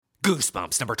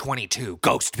Goosebumps number 22,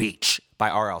 Ghost Beach by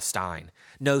R.L. Stine.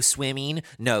 No swimming,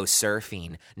 no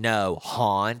surfing, no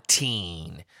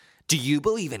haunting. Do you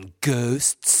believe in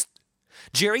ghosts?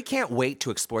 Jerry can't wait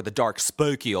to explore the dark,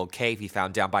 spooky old cave he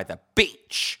found down by the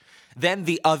beach. Then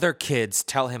the other kids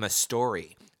tell him a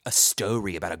story. A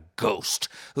story about a ghost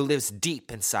who lives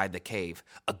deep inside the cave.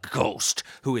 A ghost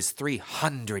who is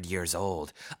 300 years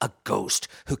old. A ghost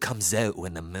who comes out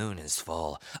when the moon is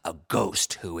full. A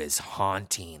ghost who is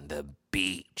haunting the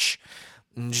beach.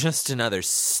 Just another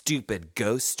stupid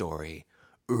ghost story,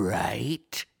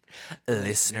 right?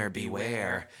 Listener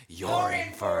beware, you're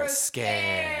in for a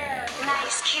scare.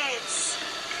 Nice kids.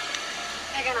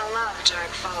 They're gonna love Dark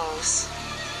Falls.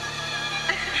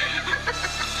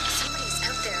 Somebody's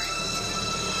out there.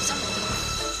 Somebody.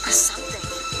 Or something.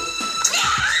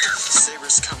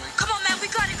 Saber's coming. Come on, man, we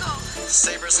gotta go.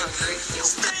 Saber's hungry.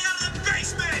 Stay out of the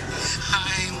basement!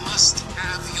 I must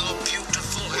have your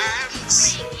beautiful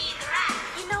hands.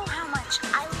 You know how much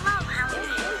I love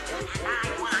Halloween. And I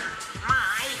want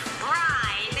my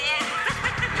bride.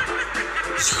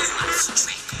 You must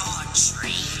trick or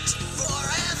treat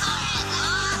forever.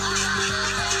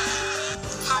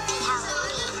 Happy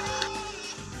Halloween.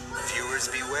 Viewers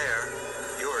beware,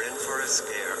 you're in for a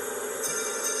scare.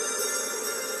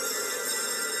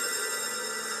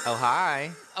 Oh,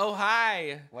 hi. Oh,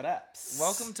 hi. What up?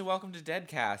 Welcome to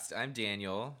Deadcast. I'm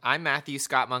Daniel. I'm Matthew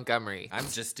Scott Montgomery. I'm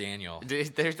just Daniel.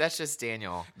 That's just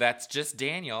Daniel. That's just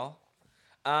Daniel.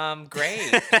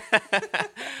 Great.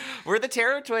 We're the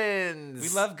Terror Twins. We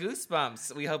love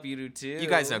Goosebumps. We hope you do too. You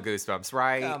guys know Goosebumps,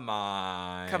 right? Come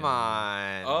on. Come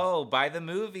on. Oh, buy the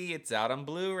movie. It's out on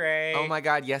Blu-ray. Oh my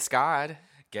God, yes, God.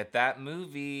 Get that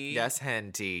movie. Yes,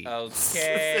 Henty.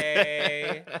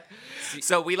 Okay.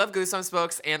 So we love Goosebumps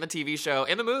books and the TV show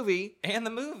and the movie. And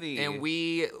the movie. And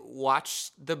we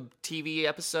watch the TV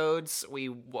episodes. We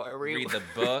read the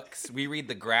books. We read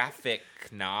the graphic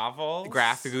novels.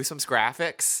 Goosebumps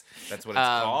graphics. That's what it's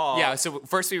called. Yeah, so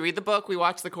first we read the book, we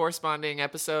watch the corresponding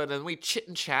episode, and we chit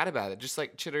and chat about it, just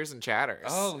like chitters and chatters.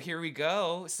 Oh, here we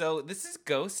go. So this is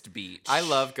Ghost Beach. I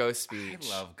love Ghost Beach.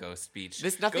 I love Ghost Beach.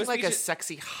 There's nothing Ghost like Beach a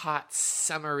sexy, hot,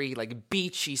 summery, like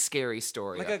beachy, scary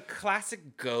story. like a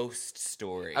classic ghost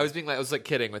story. I was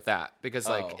kidding with that because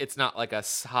Oh. it's not like a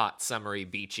hot, summery,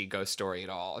 beachy ghost story at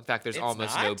all. In fact, there's It's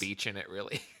almost no not? beach in it,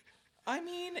 really. I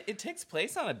mean, it takes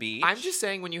place on a beach. I'm just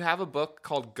saying, when you have a book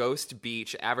called Ghost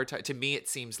Beach, to me it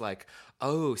seems like,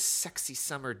 oh, sexy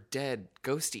summer dead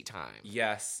ghosty time.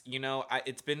 Yes,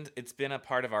 it's been a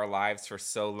part of our lives for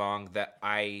so long that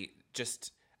I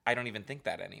don't even think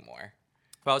that anymore.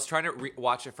 But I was trying to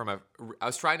watch it from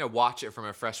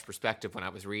a fresh perspective when I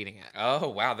was reading it. Oh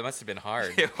wow, that must have been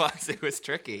hard. It was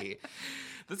tricky.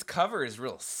 This cover is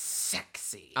real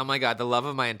sexy. Oh my God, the love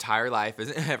of my entire life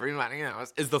is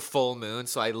the full moon.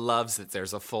 So I love that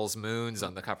there's a full moons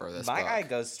on the cover of this My book. eye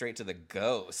goes straight to the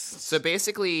ghost. So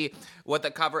basically,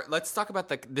 let's talk about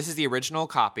this is the original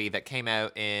copy that came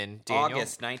out in Daniel.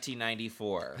 August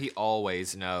 1994. He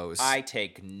always knows. I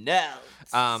take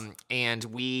notes. And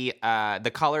we,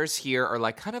 the colors here are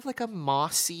like kind of like a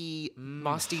mossy,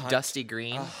 dusty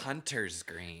green. A hunter's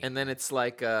green. And then it's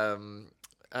like a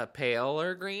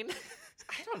paler green.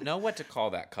 I don't know what to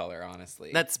call that color,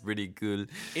 honestly. That's pretty cool.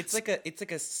 It's like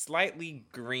a slightly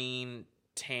green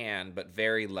tan, but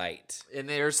very light. And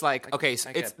there's okay, so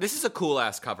like this is a cool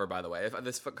ass cover, by the way.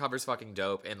 This cover's fucking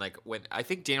dope. And like when I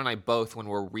think Daniel and I both when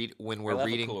we're reading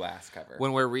a cool ass cover.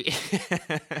 when we're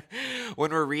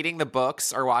when we're reading the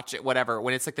books or watch it, whatever.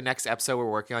 When it's like the next episode we're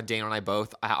working on, Daniel and I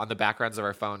both on the backgrounds of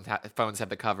our phones have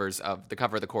the cover of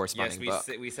the corresponding book.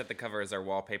 We set the cover as our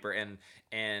wallpaper, and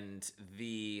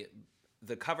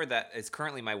the cover that is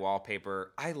currently my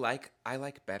wallpaper, I like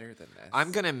better than this.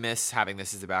 I'm gonna miss having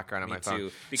this as the background on my phone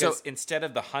too, because instead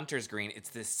of the hunter's green, it's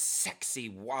this sexy,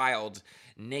 wild,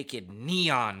 naked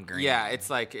neon green. Yeah, it's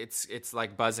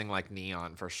like buzzing like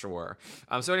neon for sure.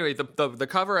 So anyway, the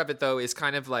cover of it though is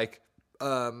kind of like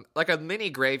a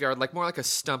mini graveyard, like more like a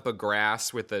stump of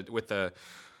grass with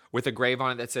a grave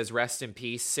on it that says "Rest in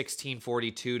Peace,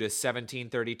 1642 to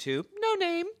 1732." No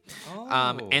name.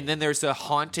 Oh. And then there's a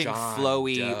haunting, John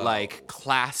flowy, Doe. like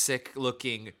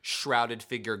classic-looking shrouded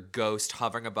figure ghost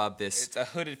hovering above this. It's a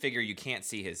hooded figure. You can't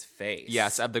see his face.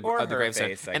 Yes, of the Or her gravestone.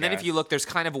 face, I And then if guess. you look, there's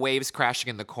kind of waves crashing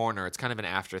in the corner. It's kind of an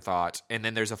afterthought. And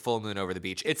then there's a full moon over the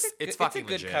beach. It's fucking a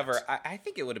good legit. cover. I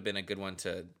think it would have been a good one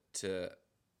to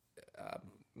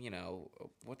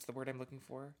what's the word I'm looking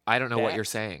for? I don't know what Bet? you're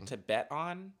saying. To bet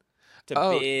on.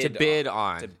 to bid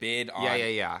on. To bid on.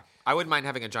 Yeah. I wouldn't mind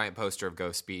having a giant poster of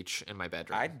Ghost Beach in my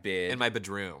bedroom. I'd bid. In my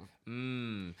bedroom.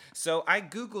 So I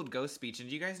Googled Ghost Beach, and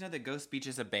do you guys know that Ghost Beach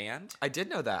is a band? I did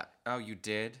know that. Oh, you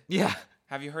did? Yeah.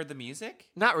 Have you heard the music?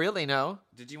 Not really, no.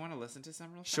 Did you want to listen to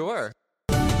some real fast? Sure.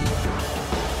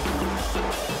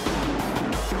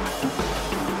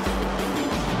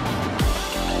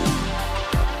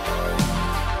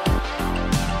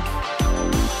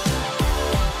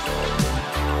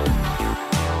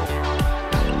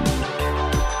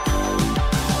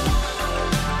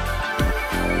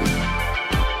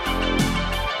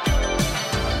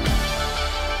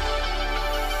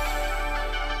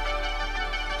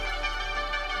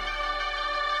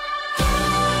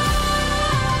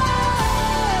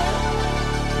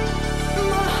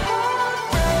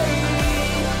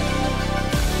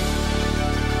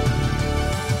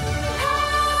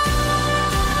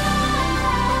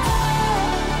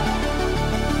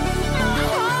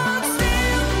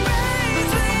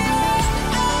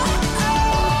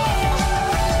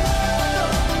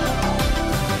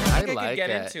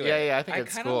 Yeah, I think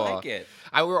it's cool. I like it.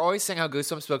 We were always saying how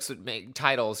Goosebumps books would make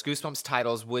titles. Goosebumps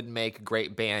titles would make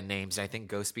great band names. I think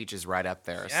Ghost Beach is right up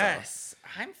there. Yes,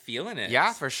 I'm feeling it.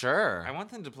 Yeah, for sure. I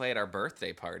want them to play at our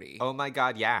birthday party. Oh my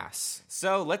God, yes.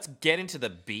 So let's get into the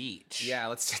beach.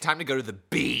 Yeah, time to go to the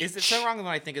beach. Is it so wrong that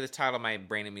when I think of this title, my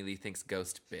brain immediately thinks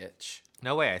Ghost Bitch?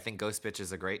 No way. I think Ghost Bitch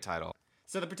is a great title.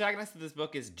 So the protagonist of this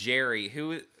book is Jerry,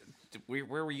 who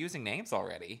we're using names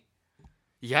already.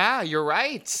 Yeah, you're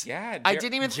right. Yeah, I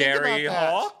didn't even think about Jerry that.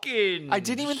 Hawkins. I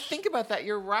didn't even think about that.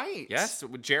 You're right. Yes,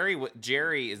 Jerry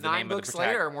is the 9 name of books the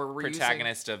later, and we're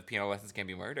protagonist of Piano Lessons Can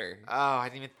Be Murder. Oh, I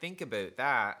didn't even think about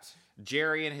that.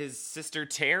 Jerry and his sister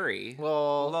Terry.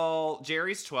 Lol.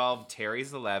 Jerry's 12,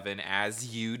 Terry's 11,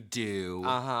 as you do.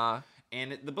 Uh-huh.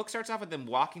 And the book starts off with them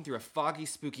walking through a foggy,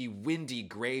 spooky, windy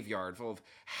graveyard full of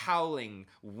howling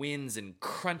winds and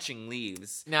crunching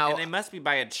leaves. Now, and they must be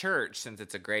by a church since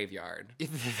it's a graveyard.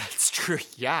 That's true.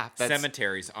 Yeah.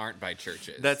 Cemeteries aren't by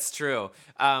churches. That's true.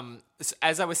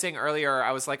 As I was saying earlier,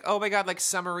 I was like, oh my God, like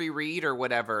summary read or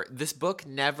whatever. This book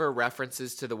never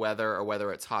references to the weather or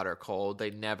whether it's hot or cold. They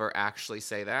never actually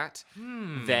say that.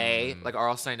 They, like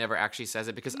R.L. Stine never actually says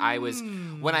it because I was,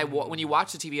 when you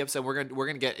watch the TV episode, we're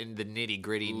gonna get in the nitty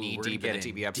gritty, knee deep in the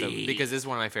TV episode because this is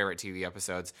one of my favorite TV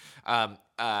episodes.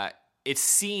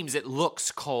 It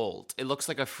looks cold. It looks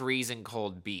like a freezing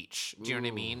cold beach. Do you know what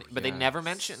I mean? But they never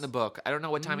mention it in the book. I don't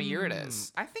know what time of year it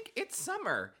is. I think it's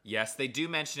summer. Yes, they do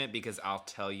mention it because I'll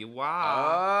tell you why.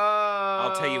 Oh.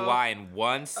 I'll tell you why in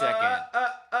 1 second.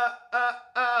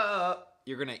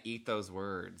 You're going to eat those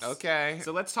words. Okay.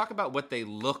 So let's talk about what they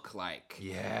look like.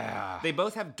 Yeah. They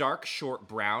both have dark, short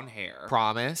brown hair.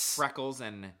 Promise. Freckles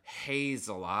and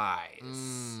hazel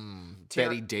eyes.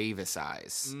 Betty Davis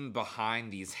eyes.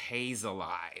 Behind these hazel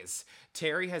eyes.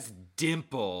 Terry has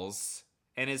dimples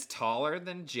and is taller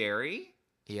than Jerry.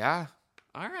 Yeah.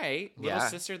 All right. Little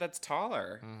sister that's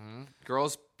taller. Mm-hmm.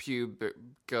 Girls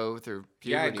go through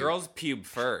puberty. Yeah, girls pube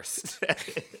first.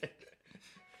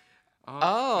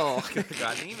 Oh.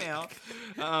 Got an email.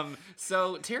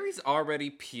 So Terry's already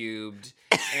pubed,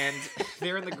 and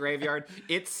they're in the graveyard.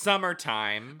 It's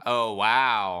summertime. Oh,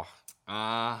 wow.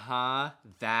 Uh-huh.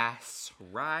 That's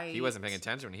right. He wasn't paying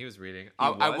attention when he was reading.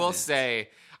 I will say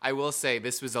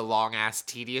this was a long-ass,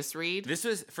 tedious read. This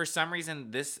was, for some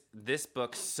reason, this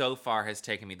book so far has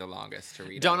taken me the longest to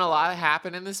read. Don't a lot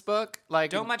happen in this book?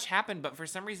 Like, don't much happen, but for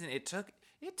some reason it took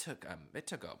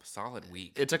a solid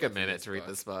week. It took a minute to read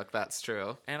this book. That's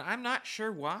true. And I'm not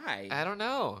sure why. I don't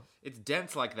know. It's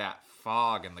dense like that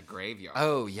fog in the graveyard.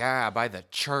 Oh, yeah, by the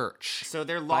church. So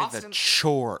they're lost by the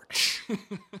church.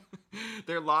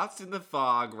 They're lost in the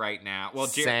fog right now. Well,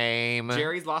 Same.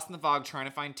 Jerry's lost in the fog trying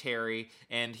to find Terry,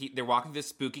 and they're walking through this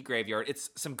spooky graveyard. It's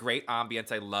some great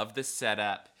ambience. I love this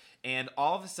setup. And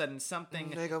all of a sudden,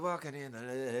 something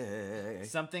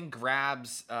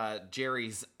grabs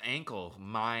Jerry's ankle,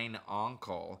 mine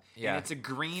uncle. Yeah. And it's a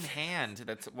green hand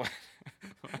that's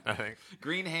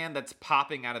green hand that's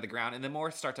popping out of the ground, and then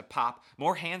more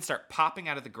hands start popping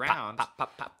out of the ground.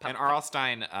 Pop, and R.L.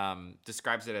 Stine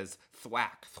describes it as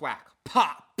thwack, thwack,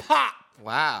 pop, pop.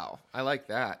 Wow, I like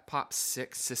that. Pop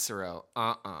 6 Cicero.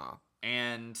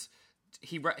 And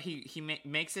he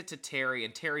makes it to Terry,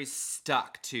 and Terry's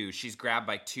stuck too. She's grabbed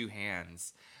by 2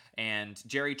 hands, and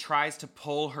Jerry tries to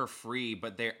pull her free,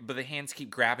 but the hands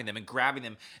keep grabbing them, and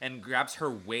grabs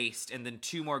her waist, and then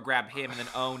 2 more grab him, and then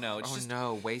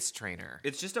waist trainer.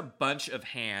 It's just a bunch of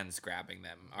hands grabbing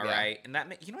them. All right, and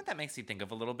you know what that makes me think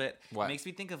of a little bit? What? It makes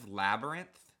me think of Labyrinth.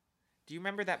 Do you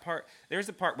remember that part? There's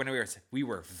a part when we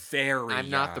were very I'm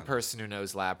not the young. person who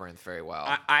knows Labyrinth very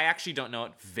well. I actually don't know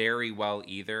it very well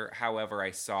either. However,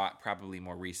 I saw it probably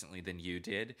more recently than you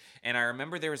did. And I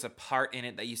remember there was a part in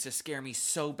it that used to scare me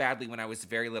so badly when I was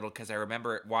very little, because I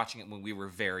remember watching it when we were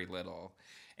very little.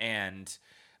 And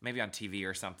maybe on TV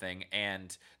or something.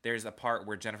 And there's a part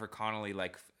where Jennifer Connelly,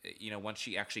 like, you know, once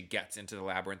she actually gets into the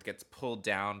labyrinth, gets pulled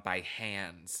down by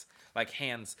hands. Like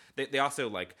hands, they also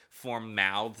like form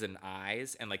mouths and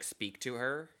eyes and like speak to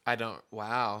her.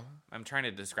 Wow. I'm trying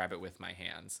to describe it with my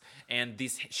hands. And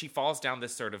she falls down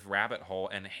this sort of rabbit hole,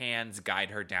 and hands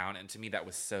guide her down. And to me, that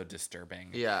was so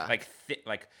disturbing. Yeah.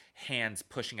 Like hands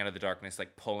pushing out of the darkness,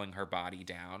 like pulling her body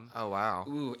down. Oh, wow.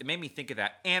 Ooh, it made me think of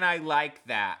that. And I like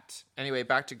that. Anyway,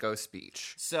 back to Ghost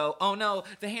Beach. So, oh no,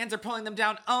 the hands are pulling them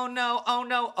down. Oh no, oh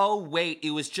no. Oh wait,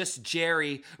 it was just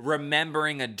Jerry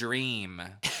remembering a dream.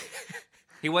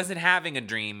 He wasn't having a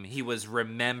dream, he was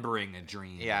remembering a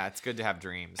dream. Yeah, it's good to have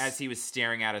dreams. As he was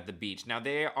staring out at the beach. Now,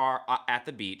 they are at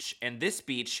the beach, and this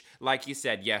beach, like you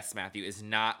said, yes, Matthew, is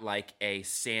not like a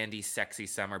sandy, sexy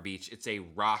summer beach. It's a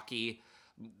rocky,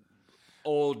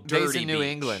 old, dirty Based in New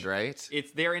beach. England, right?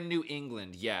 They're in New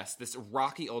England, yes. This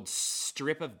rocky old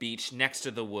strip of beach next to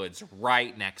the woods,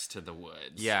 right next to the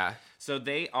woods. Yeah. So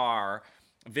they are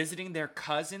visiting their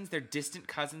cousins, their distant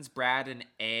cousins, Brad and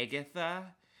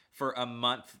Agatha, for a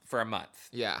month.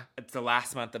 Yeah. It's the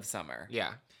last month of summer.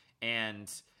 Yeah. And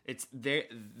it's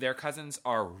their cousins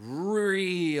are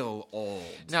real old.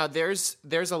 Now, there's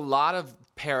a lot of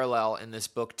parallel in this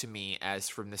book to me as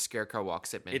from The Scarecrow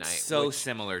Walks at Midnight. It's so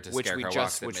similar to Scarecrow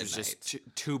Walks at which Midnight. was just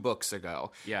two books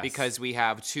ago. Yes. Because we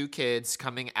have two kids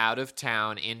coming out of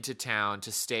town into town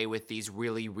to stay with these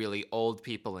really, really old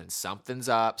people, and something's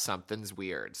up, something's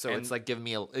weird. So it's like give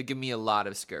me a lot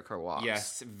of Scarecrow Walks.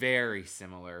 Yes, very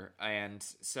similar. And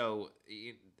so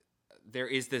there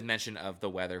is the mention of the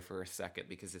weather for a second,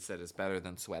 because it said it's better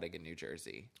than sweating in New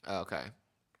Jersey. Oh, okay.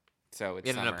 So it's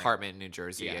In an summer. apartment in New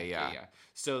Jersey. Yeah.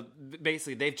 So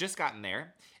basically, they've just gotten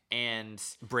there, and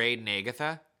Braid and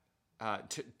Agatha.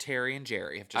 Terry and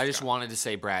Jerry have just. I just gotten wanted to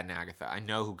say Brad and Agatha. I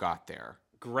know who got there.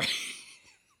 Great.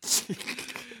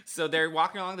 So they're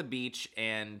walking along the beach,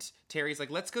 and Terry's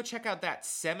like, "Let's go check out that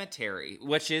cemetery."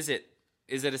 Which is it?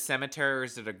 Is it a cemetery or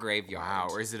is it a graveyard? Wow,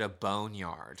 or is it a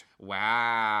boneyard?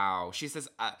 Wow. She says,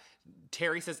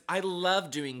 Terry says, "I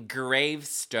love doing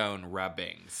gravestone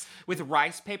rubbings with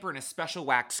rice paper and a special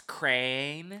wax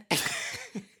crane."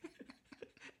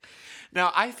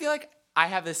 Now, I feel like I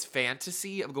have this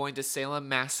fantasy of going to Salem,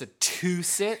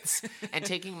 Massachusetts and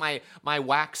taking my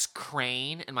wax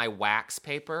crane and my wax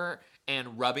paper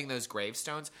and rubbing those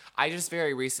gravestones. I just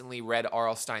very recently read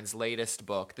R.L. Stein's latest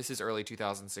book. This is early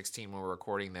 2016 when we're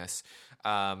recording this,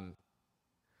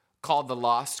 called The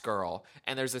Lost Girl.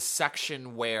 And there's a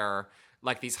section where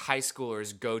like these high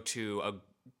schoolers go to a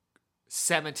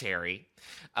cemetery,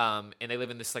 and they live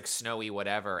in this like snowy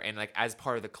whatever, and like as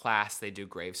part of the class they do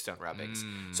gravestone rubbings.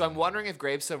 So I'm wondering if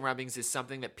gravestone rubbings is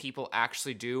something that people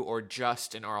actually do or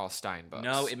just in R.L. Stein books.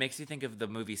 No, it makes you think of the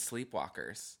movie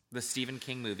Sleepwalkers, the Stephen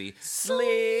King movie.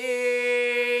 Sleepwalk.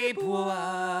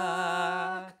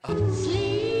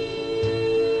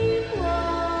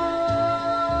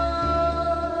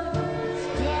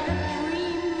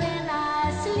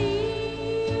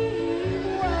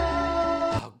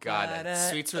 God,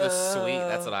 sweets for the sweet.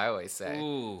 That's what I always say.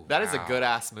 Ooh, that is a wow. good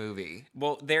ass movie.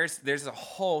 Well, there's a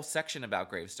whole section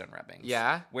about gravestone rubbings.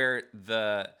 Yeah? Where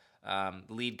the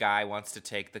lead guy wants to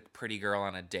take the pretty girl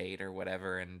on a date or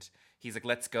whatever, and he's like,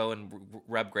 "Let's go and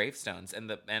rub gravestones,"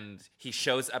 and he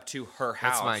shows up to her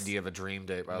house. That's my idea of a dream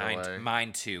date, by the way.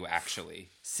 Mine too,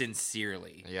 actually,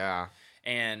 sincerely. Yeah.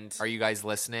 And Are you guys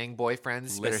listening,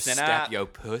 boyfriends? Better Listen step up. your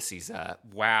pussies up.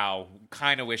 wow,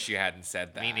 kind of wish you hadn't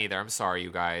said that. Me neither. I'm sorry,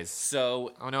 you guys.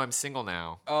 So, Oh no, I'm single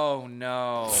now. oh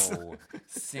no,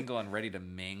 single and ready to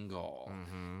mingle.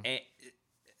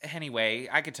 Anyway,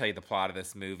 I could tell you the plot of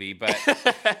this movie, but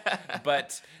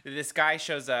this guy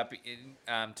shows up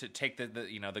to take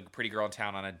the pretty girl in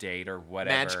town on a date or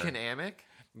whatever. Magic and Amic?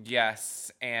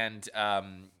 Yes, and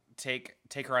take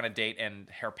her on a date, and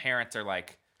her parents are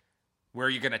like, "Where are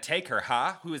you gonna take her,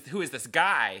 huh? Who is this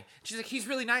guy?" She's like, "He's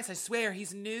really nice, I swear,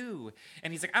 he's new."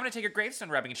 And he's like, "I'm gonna take her gravestone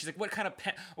rubbing." And she's like, "What kind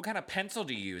of pencil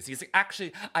do you use?" He's like,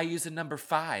 "Actually, I use a number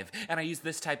 5, and I use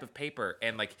this type of paper."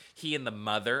 And like he and the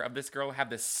mother of this girl have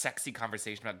this sexy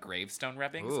conversation about gravestone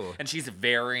rubbings, Ooh. and she's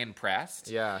very impressed.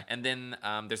 Yeah. And then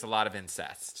there's a lot of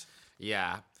incest.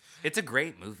 Yeah. It's a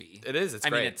great movie. It is. It's I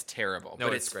great. mean, it's terrible, No,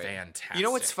 but it's great. fantastic. You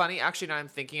know what's funny? Actually, now I'm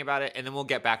thinking about it, and then we'll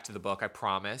get back to the book, I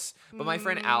promise. But my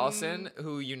friend Allison,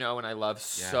 who you know and I love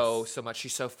so much,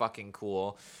 she's so fucking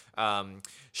cool.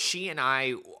 She and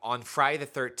I, on Friday the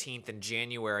 13th in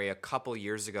January, a couple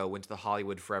years ago, went to the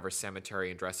Hollywood Forever Cemetery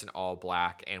and dressed in all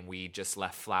black, and we just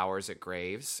left flowers at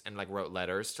graves and like wrote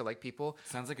letters to like people.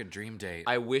 Sounds like a dream date.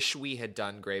 I wish we had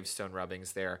done gravestone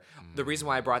rubbings there. The reason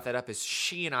why I brought that up is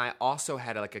she and I also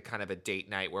had like a kind of a date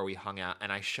night where we hung out,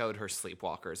 and I showed her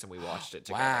Sleepwalkers and we watched it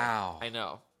together. Wow. I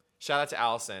know. Shout out to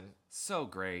Allison. So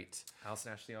great.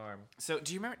 Allison Ashley Arm. So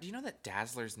do you know that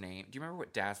Dazzler's name? Do you remember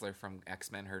what Dazzler from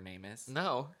X-Men, her name is?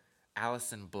 No.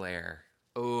 Allison Blair.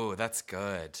 Ooh, that's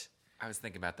good. I was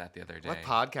thinking about that the other day. What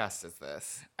podcast is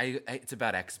this? It's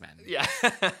about X-Men. Yeah.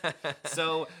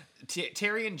 So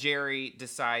Terry and Jerry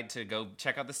decide to go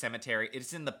check out the cemetery.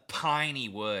 It's in the piney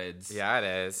woods. Yeah, it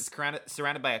is. It's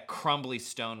surrounded by a crumbly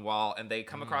stone wall, and they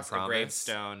come across a promise.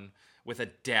 gravestone with a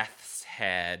death's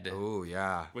head. Ooh,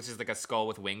 yeah. Which is like a skull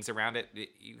with wings around it.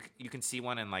 You can see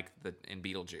one in in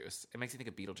Beetlejuice. It makes you think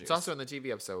of Beetlejuice. It's also in the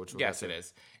TV episode. Which yes, it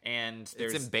is. And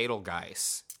there's it's in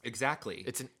Betelgeuse. Exactly.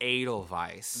 It's an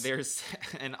Edelweiss.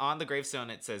 And on the gravestone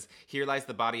it says, "Here lies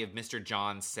the body of Mr.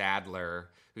 John Sadler,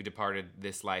 who departed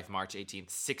this life March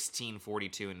 18th,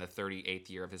 1642, in the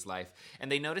 38th year of his life."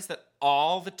 And they notice that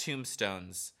all the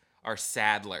tombstones are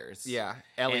Sadlers. Yeah,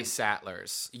 Ellie And-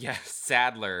 Sattlers. Yeah,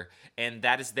 Sadler, and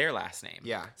that is their last name.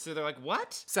 Yeah. So they're like,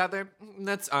 "What? Sattler,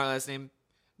 that's our last name.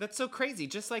 That's so crazy,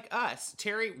 just like us."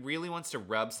 Terry really wants to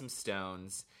rub some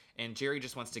stones, and Jerry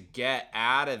just wants to get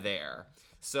out of there.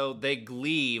 So they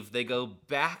leave, they go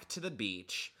back to the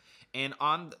beach, and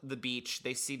on the beach,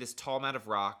 they see this tall mound of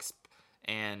rocks,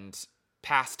 and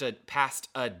past a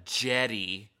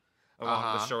jetty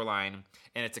along the shoreline,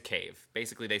 and it's a cave.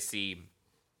 Basically, they see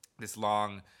this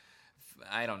long,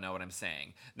 I don't know what I'm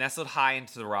saying. Nestled high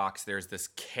into the rocks, there's this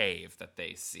cave that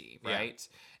they see, right?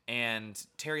 And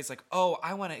Terry's like, "Oh,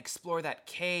 I want to explore that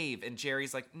cave." And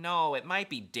Jerry's like, "No, it might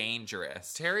be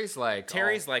dangerous." Terry's like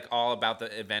all about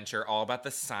the adventure, all about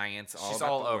the science, she's about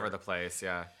all the over work. the place.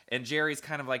 Yeah. And Jerry's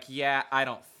kind of like, "Yeah, I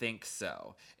don't think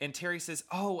so." And Terry says,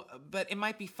 "Oh, but it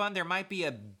might be fun. There might be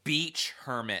a beach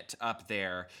hermit up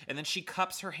there." And then she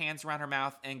cups her hands around her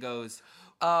mouth and goes,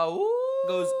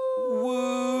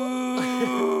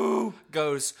 "Woo."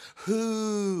 Goes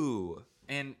who?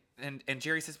 And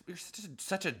Jerry says, "You're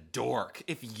such a dork.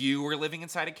 If you were living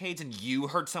inside a cage and you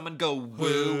heard someone go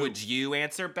woo, would you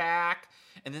answer back?"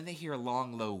 And then they hear a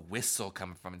long, low whistle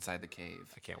coming from inside the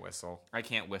cave. I can't whistle. I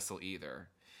can't whistle either.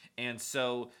 And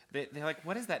so they're like,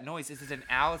 "What is that noise? Is it an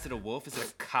owl? Is it a wolf? Is it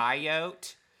a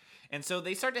coyote?" And so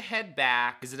they start to head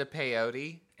back. Is it a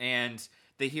peyote? And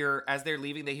they hear, as they're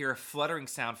leaving, they hear a fluttering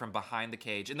sound from behind the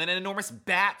cage. And then an enormous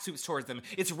bat swoops towards them.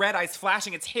 Its red eyes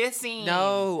flashing. It's hissing.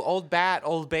 No, Old Bat,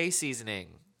 Old Bay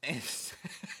seasoning. And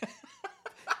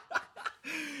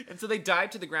so they dive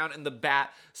to the ground, and the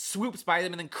bat swoops by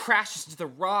them and then crashes into the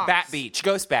rocks. Bat Beach,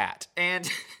 Ghost Bat. And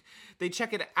they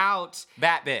check it out.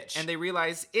 Bat Bitch. And they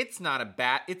realize it's not a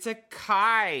bat, it's a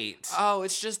kite. Oh,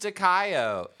 it's just a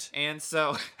coyote. And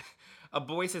so a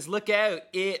boy says, "Look out,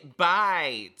 it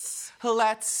bites."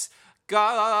 Let's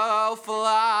go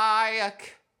fly.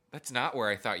 That's not where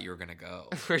I thought you were going to go.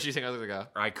 Where'd you think I was gonna go?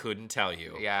 I couldn't tell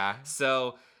you. Yeah.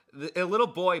 So a little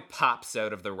boy pops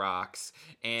out of the rocks,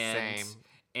 and Same.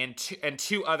 and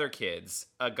two other kids,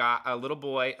 a little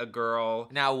boy, a girl.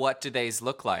 Now, what do these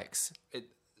look like?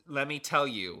 Let me tell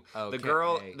you, Okay.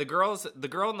 the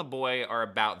girl and the boy are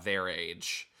about their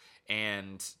age,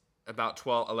 and about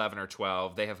 11 or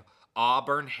 12. They have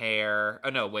auburn hair. Oh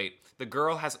no, wait. The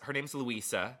girl her name's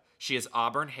Louisa. She has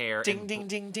auburn hair. Ding, and ding,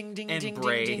 ding, ding, ding, and ding, ding,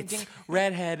 braids. ding, ding.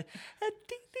 Redhead. Ding,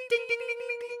 ding, ding, ding, ding,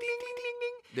 ding, ding,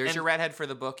 ding. There's And- your redhead for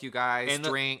the book, you guys. and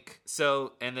Drink.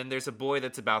 So, and then there's a boy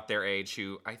that's about their age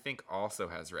who I think also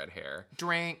has red hair.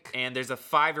 Drink. And there's a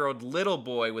 5-year-old little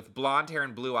boy with blonde hair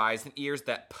and blue eyes and ears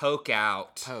that poke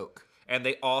out. Poke. And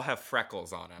they all have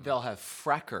freckles on them. They'll have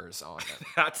freckers on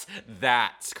them.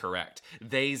 That's correct.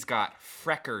 They's got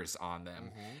freckers on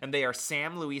them. And they are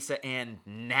Sam, Louisa, and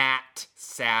Nat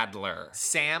Sadler.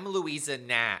 Sam, Louisa,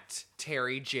 Nat,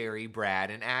 Terry, Jerry, Brad,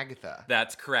 and Agatha.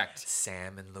 That's correct.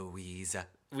 Sam and Louisa.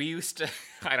 We used to...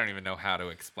 I don't even know how to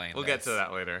explain We'll this. get to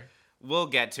that later. We'll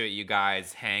get to it, you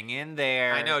guys. Hang in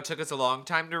there. I know it took us a long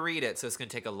time to read it, so it's going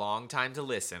to take a long time to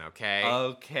listen, okay?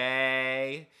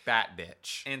 Okay. Bat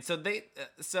bitch. And so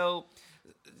so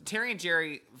Terry and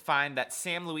Jerry find that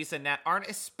Sam, Louisa, and Nat aren't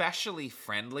especially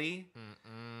friendly.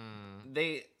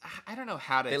 I don't know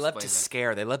how to They explain love to this.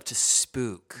 scare. They love to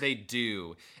spook. They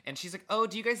do. And she's like, "Oh,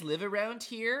 do you guys live around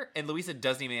here?" And Louisa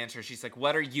doesn't even answer. She's like,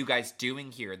 "What are you guys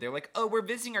doing here?" They're like, "Oh, we're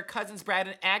visiting our cousins Brad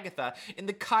and Agatha in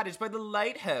the cottage by the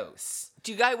lighthouse."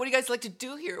 what do you guys like to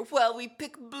do here? Well, we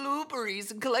pick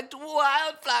blueberries and collect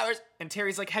wildflowers. And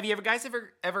Terry's like, have you guys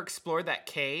ever explored that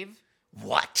cave?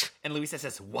 What? And Louisa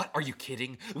says, what? Are you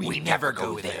kidding? We never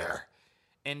go there.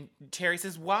 And Terry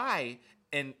says, why?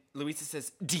 And Louisa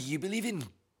says, Do you believe in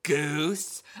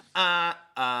ghosts? la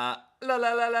la la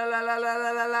la la la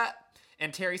la la la.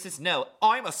 And Terry says, no,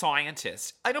 I'm a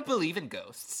scientist. I don't believe in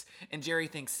ghosts. And Jerry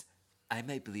thinks, I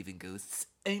might believe in ghosts.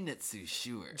 I'm not so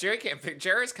sure. Jerry can't pick.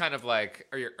 Jerry's kind of like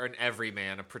an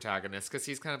everyman, a protagonist, because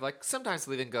he's kind of like, sometimes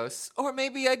believe in ghosts, or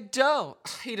maybe I don't.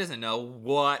 He doesn't know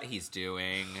what he's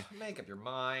doing. Make up your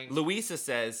mind. Louisa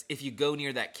says, if you go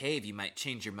near that cave, you might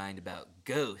change your mind about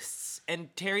ghosts.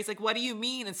 And Terry's like, what do you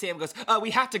mean? And Sam goes,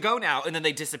 we have to go now. And then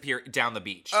they disappear down the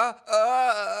beach.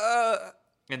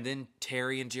 And then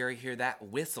Terry and Jerry hear that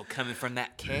whistle coming from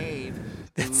that cave.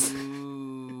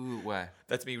 Ooh, what?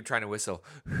 That's me trying to whistle.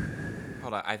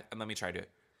 Hold on, let me try to do it.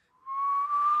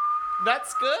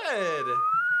 That's good.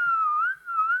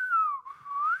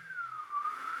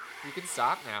 You can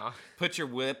stop now. Put your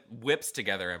whips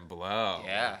together and blow.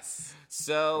 Yes.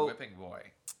 So Whipping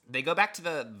boy. they go back to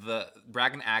the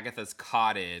Bragg and Agatha's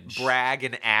cottage. Bragg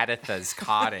and Agatha's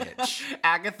cottage.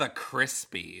 Agatha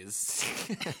Crispies.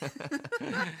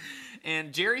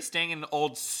 And Jerry's staying in an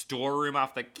old storeroom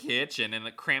off the kitchen in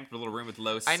a cramped little room with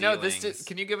low ceilings. I know this.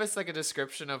 Can you give us like a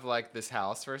description of like this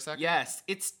house for a second? Yes,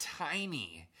 it's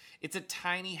tiny. It's a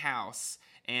tiny house,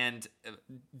 and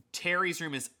Terry's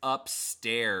room is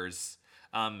upstairs,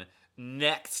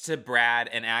 next to Brad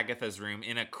and Agatha's room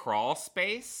in a crawl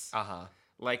space.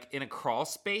 Like in a crawl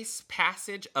space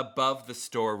passage above the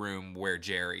storeroom where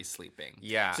Jerry's sleeping.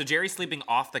 Yeah. So Jerry's sleeping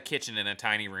off the kitchen in a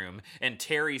tiny room, and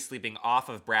Terry's sleeping off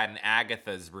of Brad and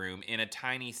Agatha's room in a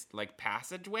tiny like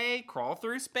passageway, crawl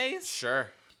through space. Sure.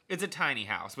 It's a tiny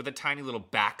house with a tiny little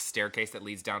back staircase that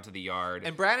leads down to the yard.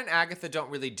 And Brad and Agatha don't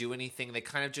really do anything. They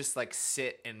kind of just like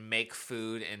sit and make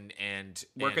food and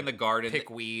work in the garden,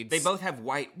 pick weeds. They both have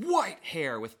white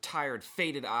hair with tired,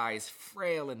 faded eyes,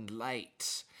 frail and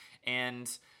light. And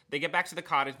they get back to the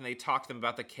cottage and they talk to them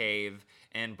about the cave.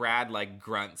 And Brad like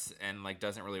grunts and like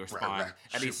doesn't really respond.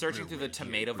 And he's searching through the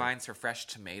tomato vines for fresh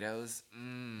tomatoes.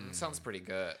 Sounds pretty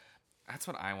good. That's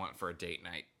what I want for a date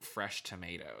night. Fresh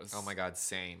tomatoes. Oh my God,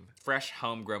 same. Fresh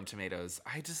homegrown tomatoes.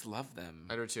 I just love them.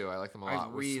 I do too. I like them a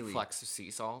lot. Really. With flecks of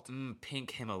sea salt. Pink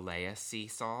Himalaya sea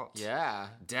salt. Yeah.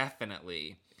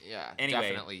 Definitely. Yeah. Anyway,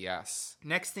 definitely yes.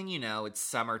 Next thing you know, it's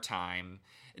summertime.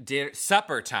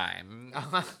 Supper time.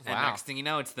 Wow. And next thing you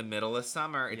know, it's the middle of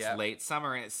summer. It's late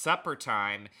summer and it's supper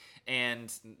time.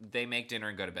 And they make dinner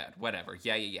and go to bed. Whatever.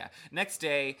 Yeah. Next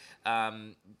day,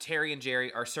 Terry and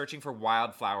Jerry are searching for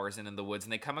wildflowers in the woods.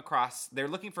 And they come across, they're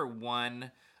looking for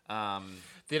one.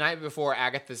 The night before,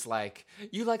 Agatha's like,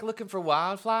 you like looking for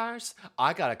wildflowers?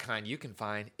 I got a kind you can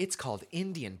find. It's called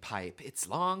Indian pipe. It's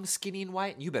long, skinny, and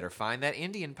white, and you better find that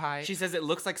Indian pipe. She says it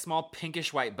looks like small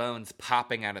pinkish white bones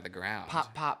popping out of the ground.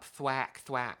 Pop, pop, thwack,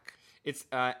 thwack. It's,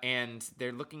 and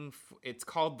they're looking, it's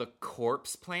called the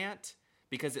corpse plant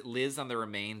because it lives on the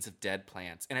remains of dead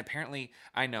plants. And apparently,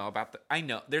 I know,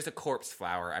 there's a corpse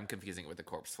flower. I'm confusing it with a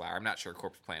corpse flower. I'm not sure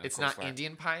corpse plant. It's not flower.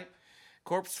 Indian pipe?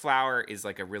 Corpse flower is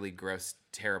like a really gross,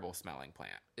 terrible smelling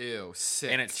plant. Ew,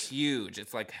 sick. And it's huge.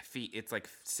 It's like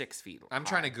 6 feet. I'm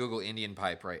trying to Google Indian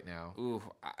pipe right now. Ooh,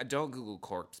 don't Google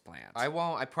corpse plant. I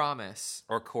won't, I promise.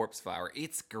 Or corpse flower.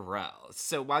 It's gross.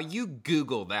 So while you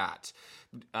Google that,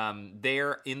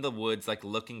 they're in the woods like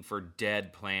looking for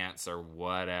dead plants or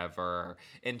whatever.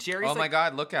 And Jerry's my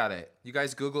God, look at it. You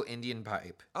guys Google Indian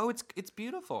pipe. Oh, it's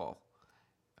beautiful.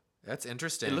 That's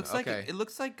interesting. It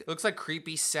looks like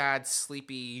creepy, sad,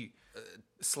 sleepy,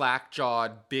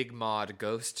 slack-jawed, big mod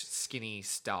ghost skinny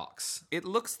stalks. It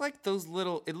looks like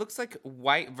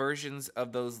white versions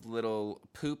of those little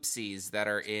poopsies that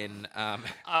are in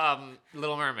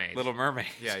Little Mermaid. Little Mermaid.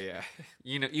 Yeah.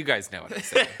 You guys know what I'm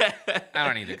saying. I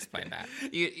don't need to explain that.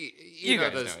 You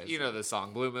know those. You know the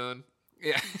song Blue Moon.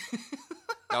 Yeah.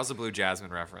 That was a Blue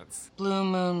Jasmine reference. Blue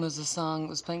Moon was the song that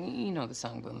was playing. You know the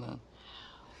song Blue Moon.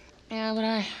 Yeah, but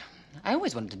I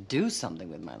always wanted to do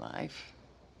something with my life.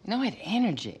 You know, I had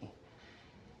energy.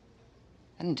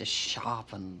 I didn't just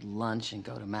shop and lunch and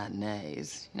go to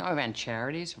matinees. You know, I ran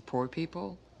charities for poor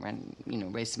people.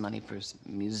 Raised money for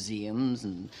museums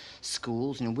and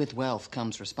schools. With wealth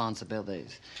comes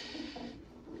responsibilities.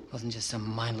 I wasn't just some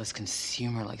mindless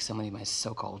consumer like so many of my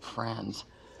so-called friends.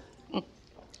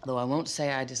 Though I won't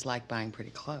say I dislike buying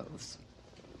pretty clothes.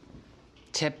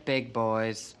 Tip big,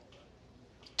 boys.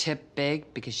 Tip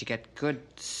big because you get good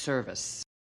service.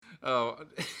 Oh,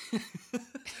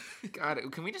 God!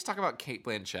 Can we just talk about Cate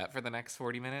Blanchett for the next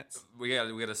 40 minutes? We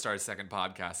gotta start a second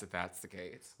podcast if that's the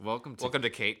case. Welcome to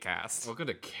Cate Cast. Welcome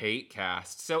to Cate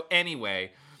Cast. So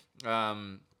anyway, I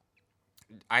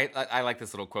like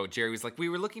this little quote. Jerry was like, we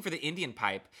were looking for the Indian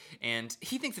pipe, and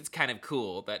he thinks it's kind of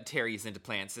cool that Terry's into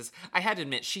plants. Says, I had to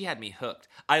admit, she had me hooked.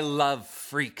 I love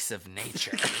freaks of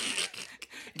nature.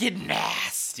 Get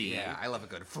nasty. Yeah, I love a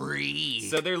good freak.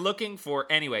 So they're looking for,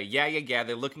 anyway, yeah,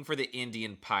 they're looking for the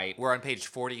Indian pipe. We're on page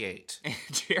 48. And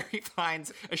Jerry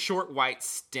finds a short white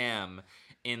stem,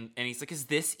 and he's like, is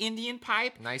this Indian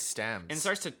pipe? Nice stems. And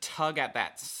starts to tug at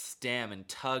that stem and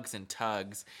tugs.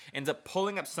 Ends up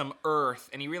pulling up some earth,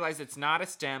 and he realizes it's not a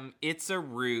stem, it's a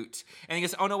root. And he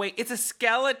goes, oh no, wait, it's a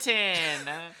skeleton.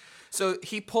 So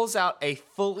he pulls out a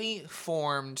fully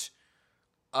formed,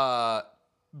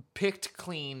 picked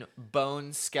clean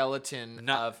bone skeleton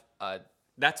of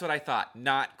That's what I thought.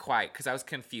 Not quite, because I was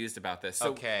confused about this.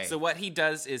 Okay. So what he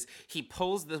does is he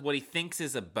pulls what he thinks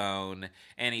is a bone,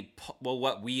 and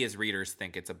what we as readers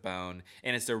think it's a bone,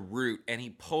 and it's a root, and he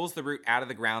pulls the root out of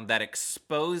the ground that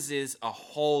exposes a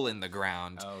hole in the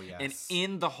ground. Oh, yes. And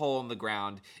in the hole in the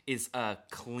ground is a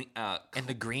clean. and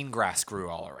the green grass grew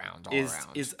all around.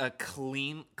 Is a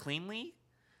cleanly?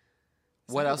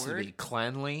 What that a else would word? it be?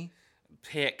 Cleanly?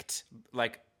 Picked,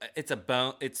 like it's a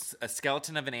bone, it's a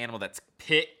skeleton of an animal that's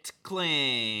picked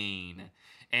clean,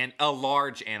 and a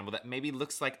large animal that maybe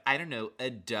looks like, I don't know,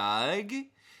 a dog,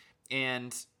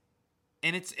 and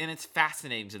it's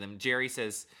fascinating to them. Jerry's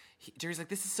like,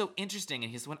 this is so interesting,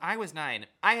 and he says, when I was 9,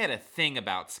 I had a thing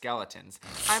about skeletons.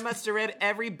 I must have read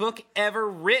every book ever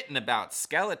written about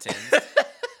skeletons.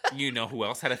 You know who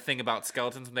else had a thing about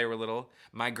skeletons when they were little?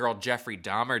 My girl Jeffrey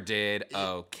Dahmer did.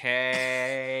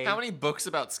 Okay. How many books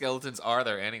about skeletons are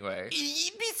there anyway?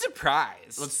 You'd be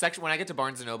surprised. When I get to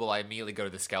Barnes & Noble, I immediately go to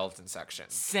the skeleton section.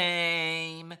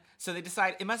 Same. So they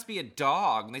decide it must be a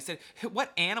dog. And they said,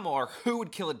 what animal or who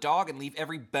would kill a dog and leave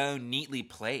every bone neatly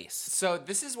placed? So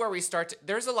this is where we start to...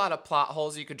 There's a lot of plot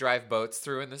holes you could drive boats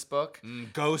through in this book.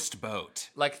 Ghost boat.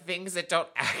 Like things that don't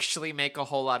actually make a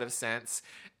whole lot of sense.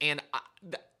 And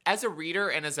as a reader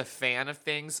and as a fan of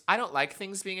things, I don't like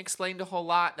things being explained a whole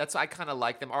lot. That's why I kind of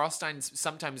like them. R.L. Stine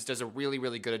sometimes does a really,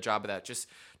 really good job of that. Just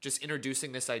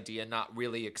introducing this idea, not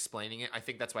really explaining it. I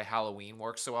think that's why Halloween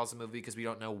works so well as a movie, because we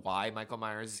don't know why Michael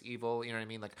Myers is evil. You know what I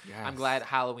mean? Like, yes. I'm glad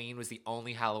Halloween was the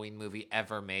only Halloween movie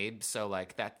ever made. So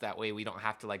like that way we don't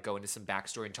have to like go into some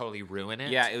backstory and totally ruin it.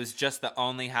 Yeah, it was just the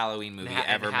only Halloween movie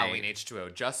ever and Halloween made.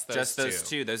 H2O. Just those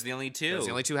two. Those are the only two. Those are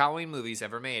the only two Halloween movies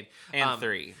ever made. And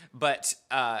 3. But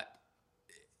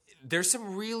there's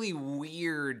some really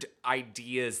weird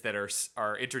ideas that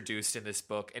are introduced in this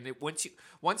book, and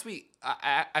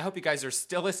I hope you guys are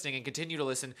still listening and continue to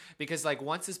listen, because like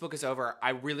once this book is over,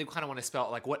 I really kind of want to spell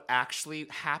out like what actually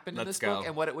happened in this book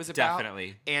and what it was about.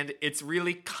 Definitely. And it's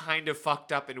really kind of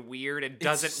fucked up and weird and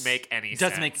doesn't make any sense.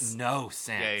 Doesn't make no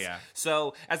sense. Yeah.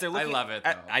 So as they're looking, I love it,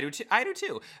 though. I do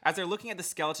too. As they're looking at the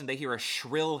skeleton, they hear a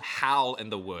shrill howl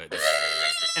in the woods.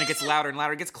 And it gets louder and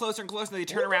louder. It gets closer and closer. And they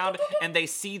turn around and they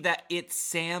see that it's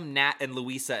Sam, Nat, and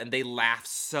Louisa, and they laugh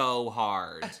so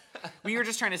hard. We were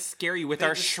just trying to scare you with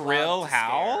our shrill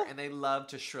howl. And they love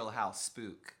to shrill howl,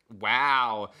 spook.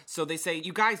 Wow. So they say,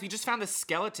 you guys, we just found a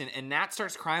skeleton, and Nat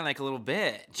starts crying like a little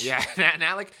bitch. Yeah,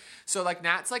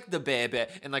 Nat's like the baby,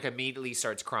 and like immediately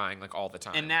starts crying like all the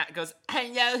time. And Nat goes, I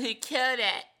know who killed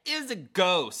it. It was a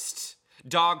ghost.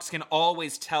 Dogs can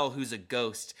always tell who's a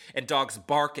ghost, and dogs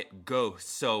bark at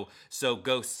ghosts, so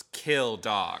ghosts kill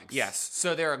dogs. Yes,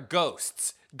 so there are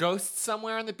ghosts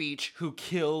somewhere on the beach who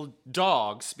kill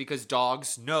dogs because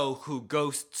dogs know who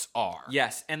ghosts are.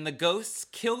 Yes, and the ghosts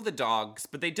kill the dogs,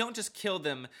 but they don't just kill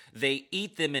them, they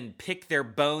eat them and pick their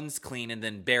bones clean and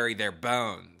then bury their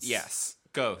bones. Yes,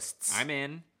 ghosts. I'm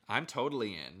in. I'm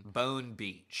totally in. Bone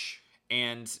Beach.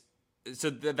 And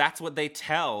so that's what they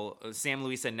tell Sam,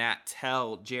 Louisa, and Nat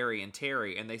tell Jerry and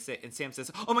Terry, and they say, and Sam says,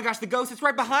 "Oh my gosh, the ghost is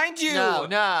right behind you!"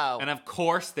 No. And of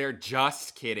course, they're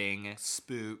just kidding.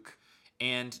 Spook.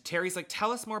 And Terry's like,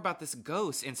 "Tell us more about this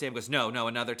ghost." And Sam goes, "No,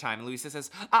 another time." And Louisa says,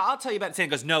 "I'll tell you about it." And Sam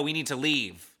goes, "No, we need to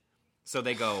leave." So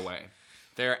they go away.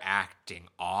 They're acting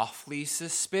awfully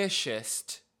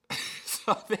suspicious.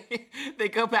 So they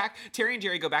go back. Terry and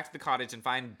Jerry go back to the cottage and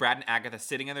find Brad and Agatha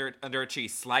sitting under a tree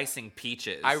slicing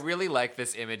peaches. I really like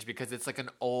this image because it's like an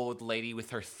old lady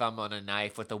with her thumb on a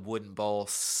knife with a wooden bowl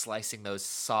slicing those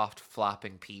soft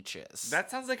flopping peaches. That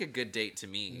sounds like a good date to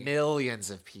me. Millions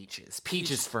of peaches.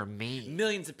 Peaches for me.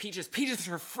 Millions of peaches. Peaches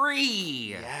for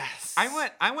free. Yes.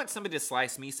 I want somebody to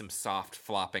slice me some soft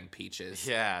flopping peaches.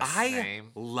 Yeah, I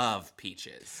same. love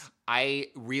peaches. I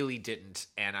really didn't,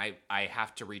 and I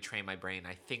have to retrain my brain.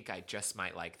 I think I just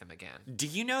might like them again. Do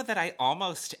you know that I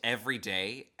almost every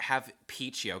day have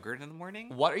peach yogurt in the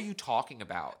morning? What are you talking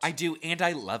about? I do, and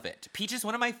I love it. Peach is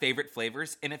one of my favorite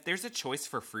flavors, and if there's a choice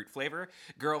for fruit flavor,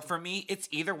 girl, for me, it's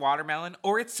either watermelon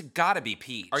or it's gotta be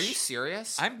peach. Are you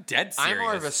serious? I'm dead serious. I'm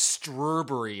more of a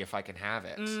strawberry if I can have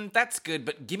it. That's good,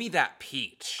 but give me that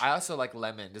peach. I also like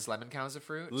lemon. Does lemon count as a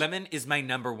fruit? Lemon is my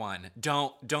number one.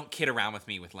 Don't kid around with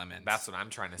me with lemon. That's what I'm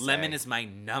trying to say. Lemon is my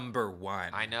number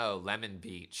one. I know, lemon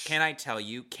beach. Can I tell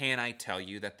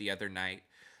you that the other night,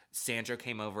 Sandro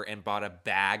came over and bought a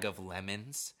bag of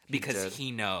lemons because he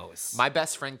knows. My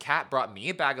best friend Kat brought me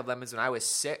a bag of lemons when I was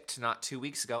sick not 2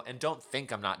 weeks ago, and don't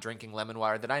think I'm not drinking lemon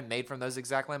water that I made from those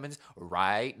exact lemons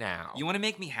right now. You want to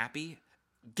make me happy?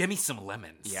 Give me some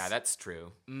lemons. Yeah, that's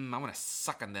true. I want to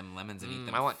suck on them lemons and eat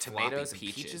them. I want floppy tomatoes and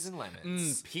peaches and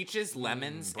lemons. Peaches,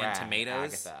 lemons, Brad, and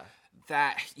tomatoes. Agatha.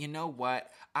 That, you know what?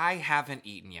 I haven't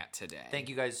eaten yet today. Thank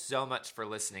you guys so much for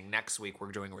listening. Next week,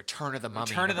 we're doing Return of the Mummy.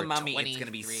 Return of the number Mummy. It's going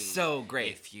to be 23, so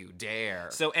great. if you dare.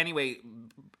 So anyway,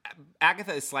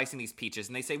 Agatha is slicing these peaches,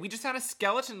 and they say, we just found a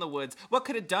skeleton in the woods. What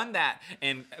could have done that?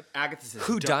 And Agatha says,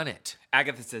 Who done it?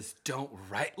 Agatha says, don't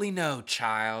rightly know,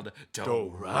 child.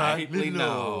 Don't rightly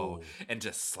know. And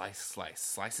just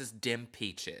slices dim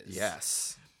peaches.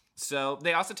 Yes. So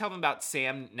they also tell them about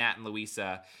Sam, Nat, and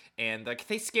Louisa. And like,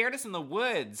 they scared us in the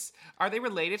woods. Are they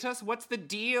related to us? What's the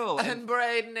deal? And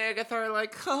Braden and Agatha are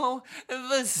like, oh,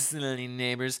 the silly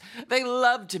neighbors. They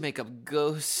love to make up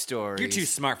ghost stories. You're too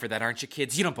smart for that, aren't you,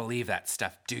 kids? You don't believe that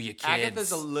stuff, do you, kids?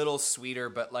 Agatha's a little sweeter,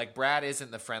 but like Brad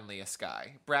isn't the friendliest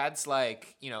guy. Brad's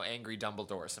like, angry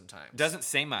Dumbledore sometimes. Doesn't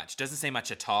say much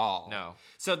at all. No.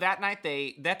 So that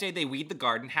day they weed the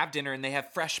garden, have dinner, and they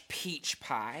have fresh peach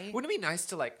pie. Wouldn't it be nice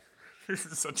to like, this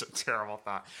is such a terrible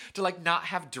thought, to like not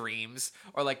have dreams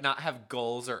or like not have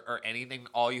goals or anything.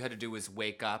 All you had to do was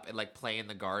wake up and like play in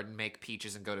the garden, make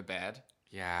peaches, and go to bed.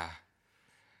 Yeah.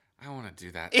 I want to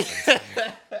do that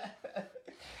sometime.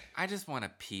 I just want a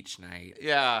peach night.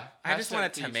 Yeah. I just want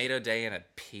a tomato day and a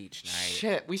peach night.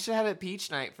 Shit, we should have a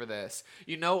peach night for this.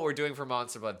 You know what we're doing for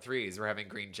Monster Blood 3 is we're having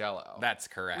green jello. That's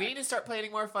correct. We need to start planning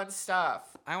more fun stuff.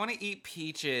 I want to eat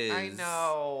peaches. I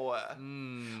know.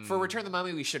 For Return of the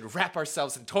Mummy, we should wrap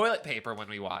ourselves in toilet paper when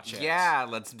we watch it. Yeah,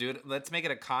 let's do it. Let's make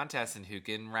it a contest and who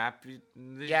can wrap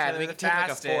Yeah, we can take like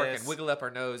a fork and wiggle up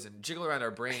our nose and jiggle around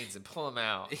our brains and pull them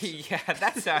out. Yeah,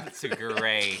 that sounds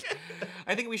great.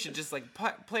 I think we should just like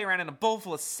play around in a bowl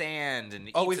full of sand and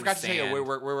eat we some forgot to tell you, sand.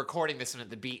 we're recording this one at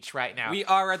the beach right now. We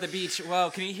are at the beach.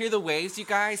 Whoa, can you hear the waves, you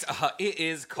guys? It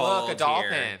is cold. Look, a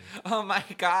dolphin. Here. Oh my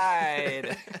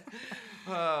god.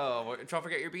 Oh, don't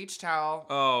forget your beach towel.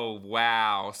 Oh,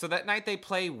 wow. So that night they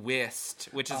play whist,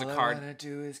 which is a card. All I wanna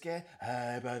do is get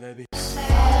high by the beach.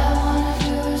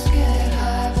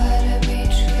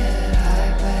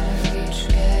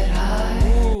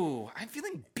 Ooh, I'm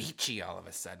feeling beachy all of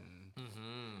a sudden.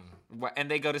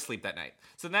 And they go to sleep that night.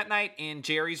 So that night in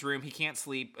Jerry's room, he can't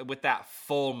sleep with that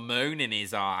full moon in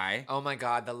his eye. Oh my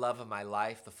god, the love of my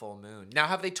life, the full moon. Now,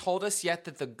 have they told us yet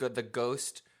that the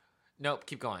ghost... Nope,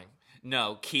 keep going.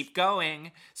 No, keep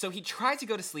going. So he tries to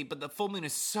go to sleep, but the full moon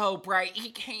is so bright,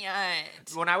 he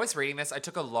can't. When I was reading this, I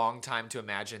took a long time to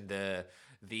imagine the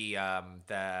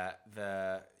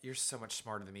you're so much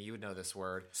smarter than me. You would know this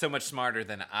word. So much smarter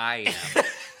than I am.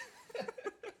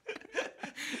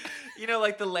 You know,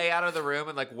 like the layout of the room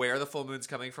and like where the full moon's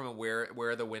coming from and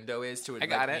where the window is to meet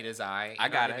his eye. I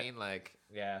got it. I mean, like,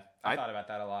 yeah, I thought about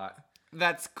that a lot.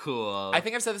 That's cool. I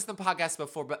think I've said this in the podcast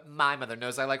before, but my mother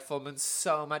knows I like full moons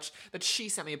so much that she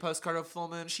sent me a postcard of full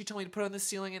moon. She told me to put it on the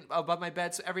ceiling and above my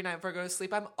bed, so every night before I go to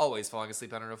sleep, I'm always falling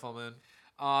asleep under a full moon.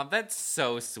 Aw, that's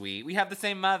so sweet. We have the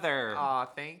same mother. Aw,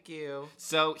 thank you.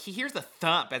 So he hears a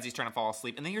thump as he's trying to fall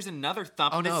asleep, and then hears another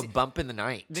thump. Oh no, bump in the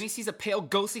night. Then he sees a pale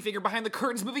ghostly figure behind the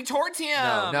curtains moving towards him.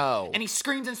 No. And he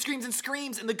screams and screams and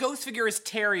screams, and the ghost figure is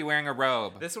Terry wearing a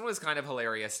robe. This one was kind of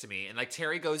hilarious to me. And like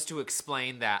Terry goes to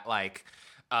explain that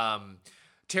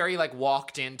Terry like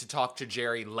walked in to talk to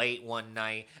Jerry late one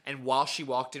night, and while she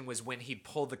walked in was when he'd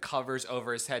pulled the covers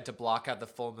over his head to block out the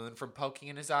full moon from poking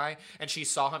in his eye, and she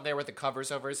saw him there with the covers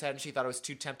over his head, and she thought it was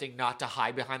too tempting not to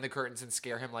hide behind the curtains and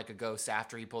scare him like a ghost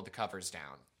after he pulled the covers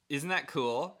down. Isn't that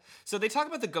cool? So they talk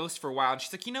about the ghost for a while, and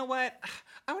she's like, you know what?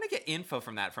 I want to get info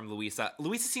from Louisa.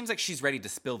 Louisa seems like she's ready to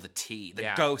spill the tea,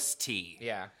 the ghost tea.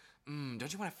 Yeah.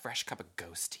 Don't you want a fresh cup of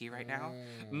ghost tea right now?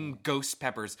 Ghost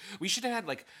peppers. We should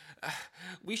have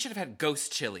had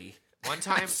ghost chili. One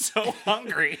time, So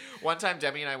hungry. one time,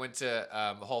 Demi and I went to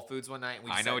Whole Foods one night. And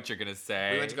we I know what you're gonna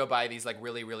say. We went to go buy these like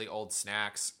really, really old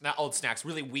snacks. Not old snacks,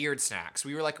 really weird snacks.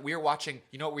 We were watching.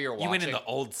 You know what we were watching? You went in the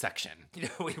old section. You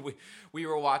know, we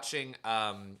were watching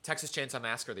Texas Chainsaw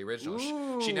Massacre, the original.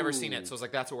 She'd never seen it, so I was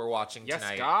like, "That's what we're watching Yes,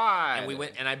 tonight." God. And we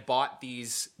went, and I bought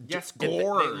these. Yes, they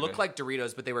gourd. looked like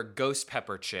Doritos, but they were ghost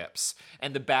pepper chips,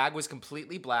 and the bag was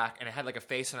completely black, and it had like a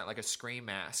face on it, like a scream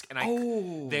mask.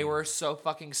 And they were so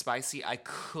fucking spicy, I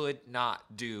could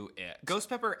not do it. Ghost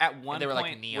pepper at one they were like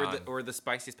point neon. were the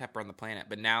spiciest pepper on the planet,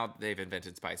 but now they've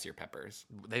invented spicier peppers.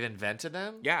 They've invented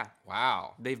them. Yeah.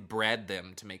 Wow. They've bred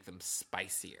them to make them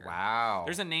spicier. Wow.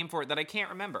 There's a name for it that I can't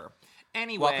remember.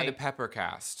 Anyway, Welcome to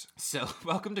Peppercast. So,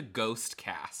 welcome to Ghost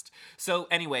Cast. So,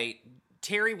 anyway,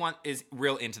 Terry is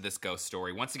real into this ghost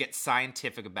story, wants to get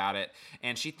scientific about it,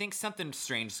 and she thinks something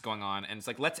strange is going on, and it's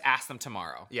like, let's ask them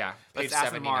tomorrow. Yeah, Let's page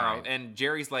ask them tomorrow. 79. And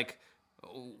Jerry's like,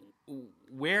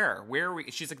 where are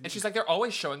we? She's like, They're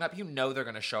always showing up. You know they're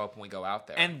going to show up when we go out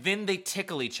there. and then they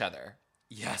tickle each other.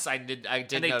 yes, I did And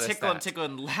they notice tickle that.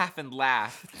 and laugh and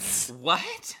laugh.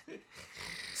 What?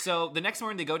 So the next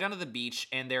morning they go down to the beach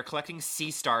and they're collecting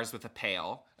sea stars with a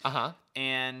pail. Uh-huh.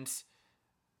 And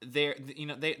they're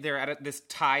at this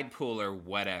tide pool or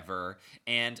whatever.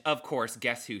 And of course,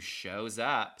 guess who shows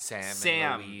up? Sam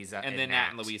and Louisa and and then Nat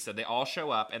and Nat. Louisa. They all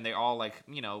show up and they all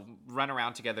run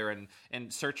around together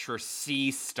and search for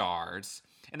sea stars.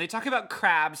 And they talk about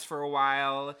crabs for a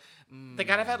while. They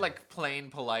kind of had like plain,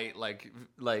 polite, like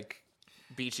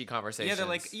beachy conversations. Yeah, they're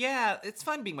like, yeah, it's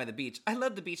fun being by the beach. I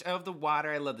love the beach. I love the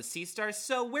water. I love the sea stars.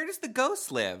 So where does the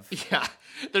ghost live? Yeah.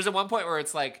 There's at one point where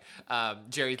it's like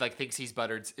Jerry like thinks he's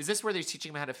buttered. Is this where they're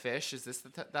teaching him how to fish? Is this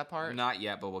that part? Not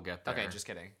yet, but we'll get there. Okay, just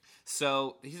kidding.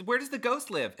 So he's, where does the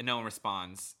ghost live? And no one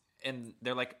responds. And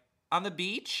they're like, on the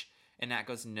beach? And Nat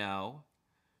goes, no.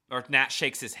 Or Nat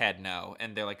shakes his head, no.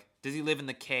 And they're like, does he live in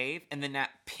the cave? And then Nat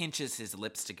pinches his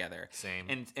lips together.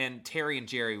 Same. And Terry and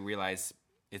Jerry realize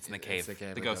it's in the cave. It's the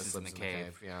cave. The ghost is in the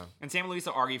cave. Yeah. And Sam and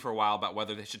Louisa argue for a while about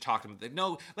whether they should talk to him. Like,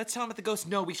 no, let's tell him about the ghost.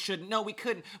 No, we shouldn't. No, we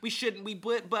couldn't. We shouldn't. We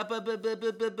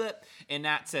but. And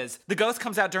Nat says, the ghost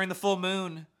comes out during the full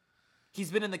moon. He's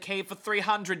been in the cave for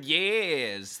 300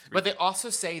 years. But they also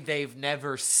say they've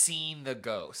never seen the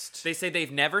ghost. They say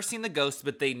they've never seen the ghost,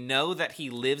 but they know that he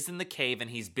lives in the cave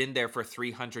and he's been there for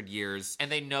 300 years.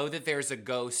 And they know that there's a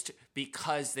ghost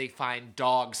because they find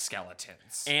dog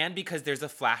skeletons. And because there's a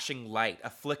flashing light, a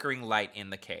flickering light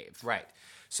in the cave. Right.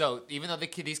 So even though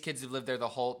these kids have lived there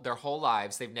their whole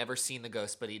lives, they've never seen the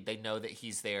ghost, but they know that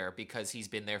he's there because he's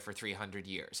been there for 300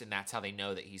 years, and that's how they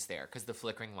know that he's there, because the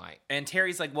flickering light. And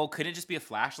Terry's like, well, could it just be a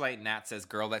flashlight? And Nat says,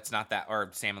 girl, that's not that. Or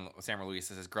Sam or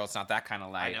Louisa says, girl, it's not that kind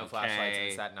of light. I know okay? flashlights,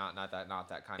 it's that not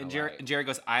that kind And of light. Jerry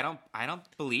goes, I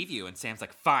don't believe you. And Sam's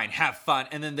like, fine, have fun.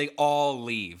 And then they all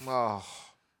leave. Oh.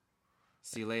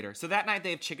 See you later. So that night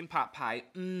they have chicken pot pie.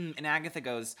 And Agatha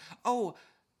goes, oh,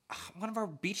 one of our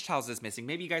beach towels is missing.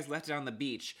 Maybe you guys left it on the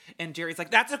beach. And Jerry's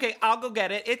like, that's okay. I'll go get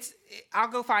it. I'll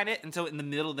go find it. And so in the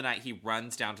middle of the night, he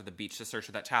runs down to the beach to search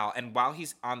for that towel. And while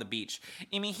he's on the beach,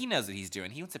 I mean, he knows what he's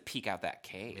doing. He wants to peek out that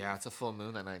cave. Yeah, it's a full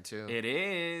moon that night, too. It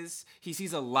is. He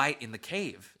sees a light in the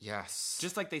cave. Yes.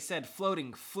 Just like they said,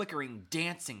 floating, flickering,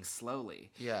 dancing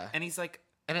slowly. Yeah. And he's like,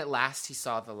 and at last he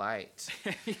saw the light.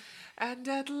 And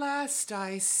at last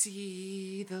I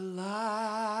see the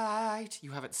light.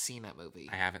 You haven't seen that movie.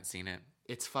 I haven't seen it.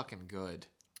 It's fucking good.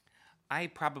 I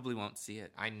probably won't see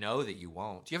it. I know that you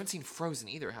won't. You haven't seen Frozen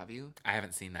either, have you? I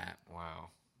haven't seen that.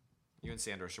 Wow. You and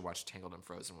Sandra should watch Tangled and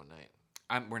Frozen one night.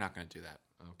 We're not going to do that.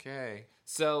 Okay.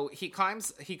 So he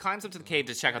climbs up to the cave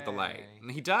to check out the light.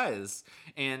 And he does.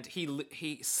 And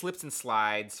he slips and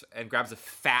slides and grabs a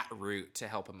fat root to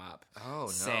help him up. Oh, no.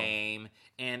 Same.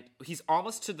 And he's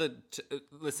almost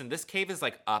listen, this cave is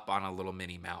like up on a little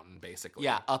mini mountain, basically.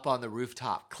 Yeah, up on the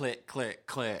rooftop. Click, click,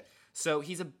 click. So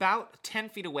he's about 10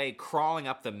 feet away, crawling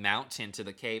up the mountain to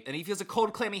the cave, and he feels a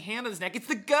cold, clammy hand on his neck. It's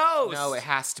the ghost! No, it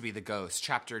has to be the ghost.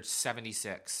 Chapter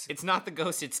 76. It's not the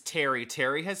ghost, it's Terry.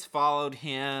 Terry has followed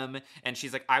him, and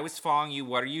she's like, I was following you.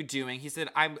 What are you doing? He said,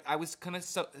 I was going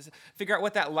to figure out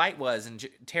what that light was. And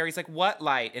Terry's like, what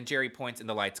light? And Jerry points, and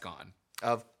the light's gone.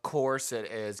 Of course it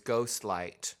is. Ghost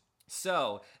light.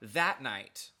 So that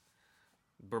night,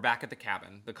 we're back at the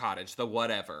cabin, the cottage, the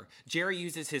whatever. Jerry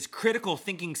uses his critical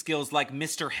thinking skills like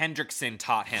Mr. Hendrickson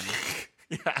taught him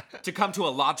to come to a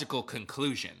logical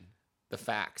conclusion. The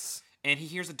facts. And he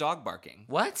hears a dog barking.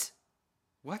 What?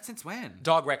 What? Since when?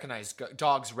 Dogs recognize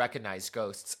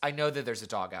ghosts. I know that there's a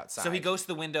dog outside. So he goes to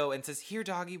the window and says, here,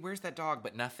 doggy, where's that dog?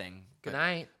 But nothing. Good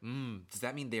night. Does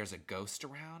that mean there's a ghost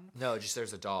around? No, just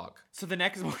there's a dog. So the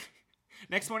next morning,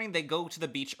 Next morning, they go to the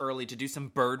beach early to do some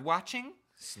bird watching.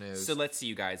 Snooze. So let's see,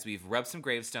 you guys. We've rubbed some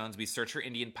gravestones. We searched for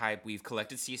Indian pipe. We've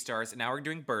collected sea stars. And now we're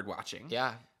doing bird watching.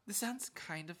 Yeah. This sounds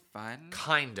kind of fun.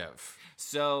 Kind of.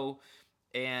 So,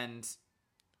 and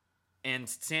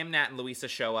Sam, Nat, and Louisa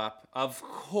show up, of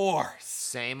course.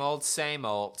 Same old, same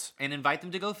old. And invite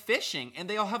them to go fishing. And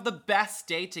they all have the best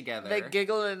day together. They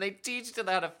giggle and they teach each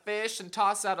other how to fish and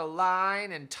toss out a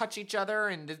line and touch each other.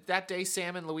 And that day,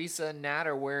 Sam and Louisa and Nat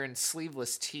are wearing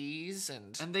sleeveless tees.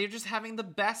 And they're just having the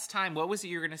best time. What was it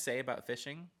you were going to say about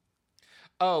fishing?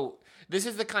 Oh, this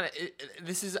is the kind of...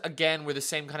 This is, again, where the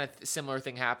same kind of similar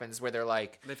thing happens, where they're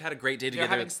like... They've had a great day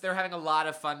together. They're having a lot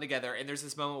of fun together, and there's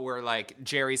this moment where, like,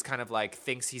 Jerry's kind of, like,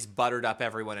 thinks he's buttered up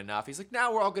everyone enough. He's like,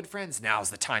 now we're all good friends. Now's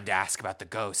the time to ask about the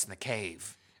ghost in the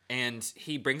cave. And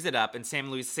he brings it up, and Sam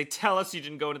and Louisa say, tell us you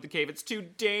didn't go into the cave. It's too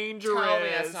dangerous. Tell me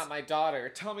that's not my daughter.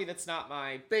 Tell me that's not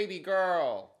my baby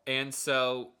girl. And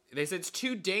so they said, it's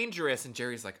too dangerous. And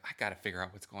Jerry's like, I got to figure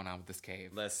out what's going on with this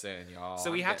cave. Listen, y'all.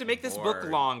 So we have to make this book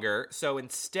longer. So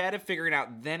instead of figuring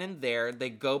out then and there, they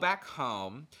go back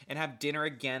home and have dinner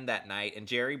again that night. And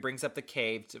Jerry brings up the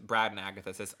cave to Brad and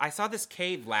Agatha. Says, I saw this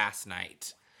cave last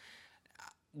night.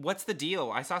 What's the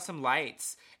deal? I saw some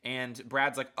lights. And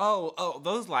Brad's like, oh,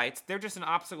 those lights, they're just an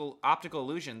optical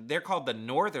illusion. They're called the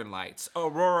Northern Lights,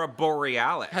 Aurora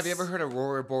Borealis. Have you ever heard of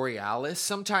Aurora Borealis?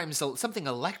 Sometimes something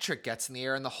electric gets in the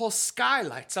air and the whole sky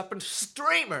lights up in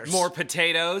streamers. More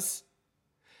potatoes.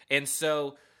 And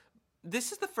so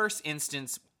this is the first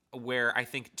instance where I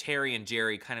think Terry and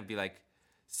Jerry kind of be like,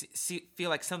 feel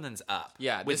like something's up.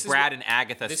 Yeah, with Brad and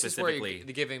Agatha this specifically. This is where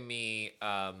you're giving me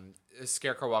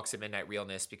Scarecrow Walks at Midnight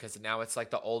realness, because now it's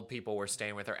like the old people we're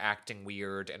staying with are acting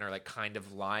weird and are like kind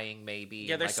of lying maybe.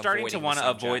 Yeah, they're like starting to want to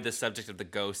subject. avoid the subject of the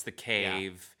ghost, the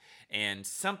cave, and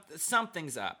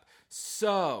something's up.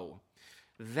 So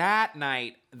that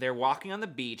night, they're walking on the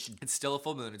beach. It's still a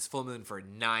full moon. It's full moon for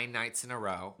 9 nights in a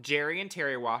row. Jerry and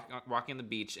Terry are walking on the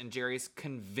beach, and Jerry's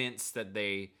convinced that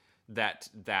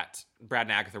that Brad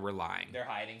and Agatha were lying. They're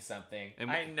hiding something. And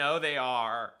I know they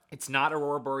are. It's not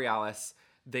Aurora Borealis.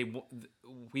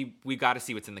 We got to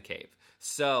see what's in the cave.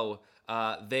 So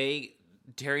Terry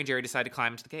and Jerry decide to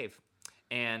climb into the cave,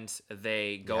 and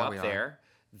they go up there.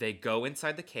 They go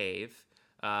inside the cave.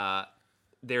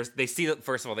 They see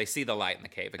the light in the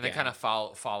cave again. And they kind of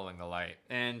following the light.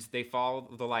 And they follow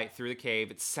the light through the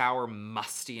cave. It's sour,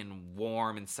 musty, and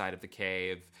warm inside of the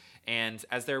cave. And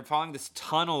as they're following this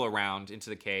tunnel around into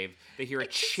the cave, they hear a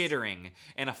chittering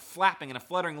and a flapping and a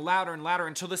fluttering louder and louder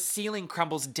until the ceiling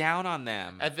crumbles down on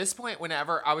them. At this point,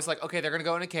 whenever I was like, okay, they're going to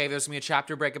go in a cave, there's going to be a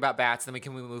chapter break about bats, then we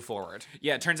can move forward.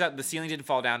 Yeah, it turns out the ceiling didn't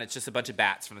fall down. It's just a bunch of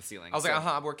bats from the ceiling. I was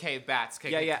like, we're cave bats.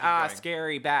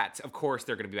 Scary bats. Of course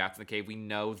they're going to be bats in the cave. We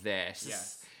know this.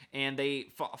 Yes. And they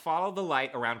follow the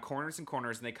light around corners and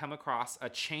corners, and they come across a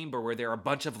chamber where there are a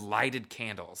bunch of lighted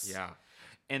candles. Yeah.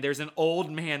 And there's an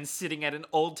old man sitting at an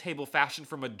old table fashioned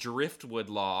from a driftwood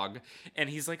log, and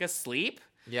he's like asleep.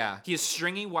 Yeah. He has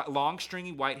long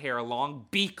stringy white hair, a long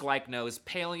beak-like nose,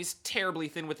 pale. He's terribly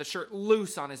thin with the shirt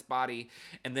loose on his body.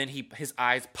 And then his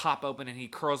eyes pop open and he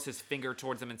curls his finger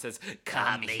towards them and says,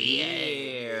 "Come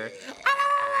here.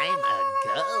 I'm a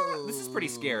ghost." This is pretty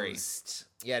scary.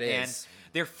 Yeah, it is. And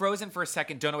they're frozen for a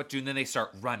second, don't know what to do, and then they start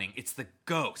running. It's the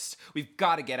ghost. We've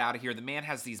got to get out of here. The man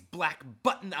has these black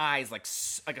button eyes like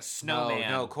a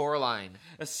snowman. No, Coraline.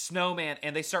 A snowman.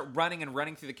 And they start running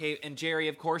through the cave, and Jerry,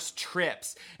 of course,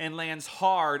 trips and lands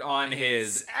hard on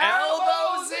his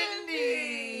elbows and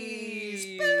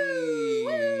knees.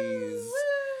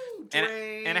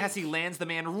 And as he lands, the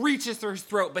man reaches through his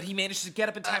throat, but he manages to get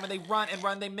up in time, and they run,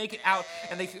 they make it out,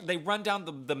 and they run down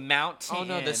the mountain. Oh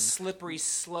no, the slippery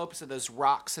slopes of those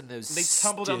rocks and those They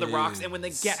tumble down the rocks, and when they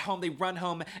get home, they run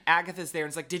home. Agatha's there, and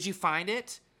it's like, did you find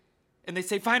it? And they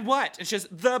say, find what? And she says,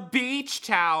 the beach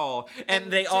towel. And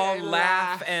they all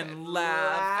laugh and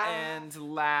laugh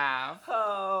and laugh.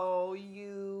 Oh,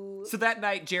 you. So that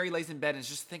night, Jerry lays in bed and is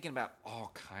just thinking about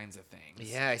all kinds of things.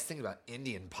 Yeah, he's thinking about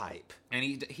Indian pipe. And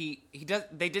he does.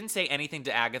 They didn't say anything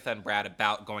to Agatha and Brad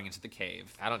about going into the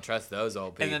cave. I don't trust those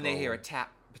old people. And then they hear a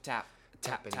tap, tap,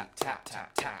 tap, tap, tap,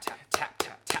 tap, tap, tap, tap,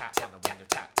 tap, tap on the window,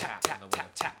 tap, tap on the window,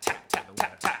 tap, tap, tap,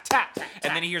 tap, tap, tap.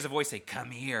 And then he hears a voice say,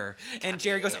 "Come here." And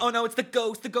Jerry goes, "Oh no, it's the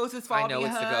ghost. The ghost is following me." I know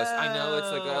it's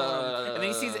the ghost. And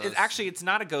And then he sees, it's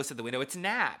not a ghost at the window, it's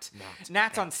Nat.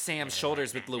 Nat's on Sam's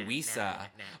shoulders with Louisa.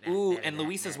 Ooh, and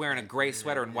Louisa's wearing a gray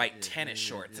sweater and white tennis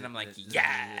shorts. And I'm like,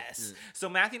 yes. So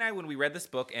Matthew and I, when we read this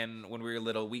book and when we were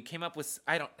little, we came up with,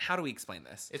 how do we explain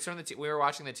this? It's from we were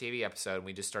watching the TV episode and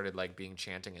we just started like being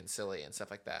chanting and silly and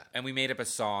stuff like that. And we made up a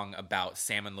song about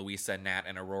Sam and Louisa, Nat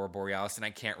and Aurora Borealis, and I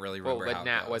can't really remember how but it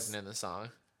Nat goes. wasn't in the song.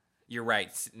 You're right.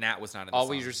 Nat was not in the All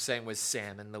song. we were saying was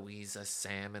Sam and Louisa,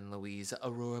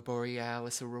 Aurora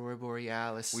Borealis, Aurora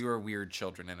Borealis. We were weird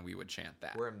children and we would chant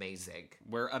that. We're amazing.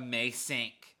 We're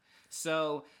amazing.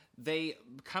 So they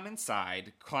come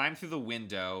inside, climb through the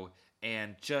window,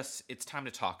 and it's time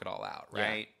to talk it all out,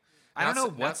 right? Yeah. I don't know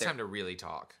Now what it's time to really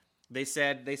talk. They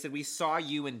said we saw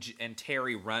you and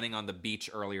Terry running on the beach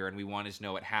earlier, and we wanted to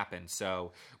know what happened.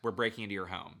 So we're breaking into your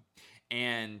home.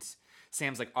 And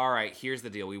Sam's like, all right, here's the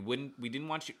deal. We didn't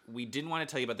want to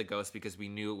tell you about the ghost because we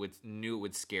knew it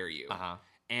would scare you. Uh-huh.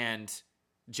 And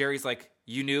Jerry's like,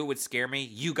 you knew it would scare me?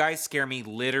 You guys scare me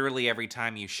literally every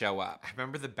time you show up.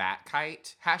 Remember the bat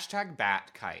kite? #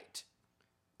 bat kite.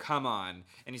 Come on.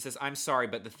 And he says, I'm sorry,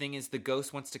 but the thing is, the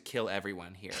ghost wants to kill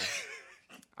everyone here.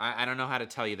 I don't know how to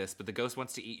tell you this, but the ghost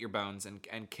wants to eat your bones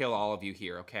and kill all of you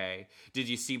here, okay? Did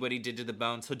you see what he did to the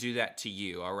bones? He'll do that to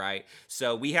you, all right?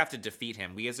 So we have to defeat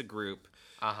him. We as a group,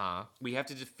 we have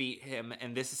to defeat him,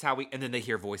 and this is how and then they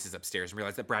hear voices upstairs and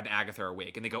realize that Brad and Agatha are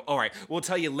awake, and they go, all right, we'll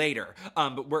tell you later.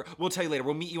 But we'll tell you later.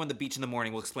 We'll meet you on the beach in the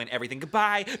morning. We'll explain everything.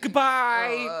 Goodbye.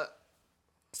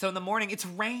 So in the morning, it's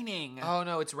raining. Oh,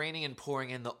 no, it's raining and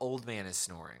pouring, and the old man is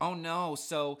snoring. Oh, no.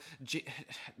 So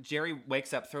Jerry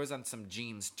wakes up, throws on some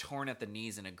jeans, torn at the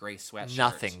knees in a gray sweatshirt.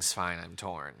 Nothing's fine. I'm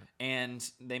torn. And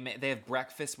they have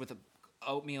breakfast with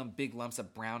oatmeal and big lumps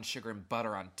of brown sugar and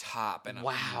butter on top. And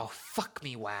wow. Fuck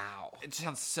me, wow. It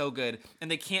sounds so good. And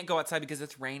they can't go outside because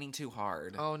it's raining too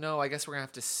hard. Oh, no, I guess we're going to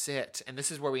have to sit. And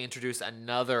this is where we introduce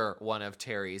another one of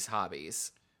Terry's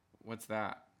hobbies. What's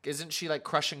that? Isn't she like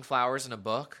crushing flowers in a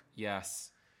book?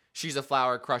 Yes. She's a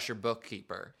flower crusher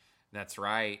bookkeeper. That's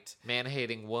right.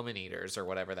 Man-hating woman eaters or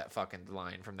whatever that fucking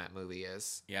line from that movie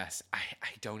is. Yes. I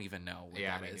don't even know what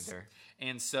that is. Neither.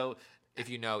 And so if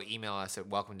you know, email us at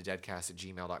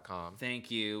welcometodeadcast@gmail.com.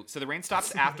 Thank you. So the rain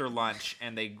stops after lunch,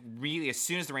 and they really, as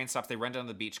soon as the rain stops, they run down to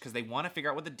the beach because they want to figure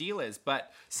out what the deal is.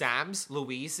 But Sam's,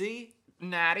 Louise,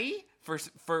 Natty, for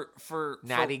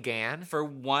Natty Gann, for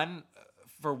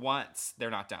once, they're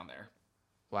not down there.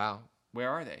 Wow. Where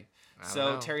are they? I don't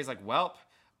know. Terry's like, welp,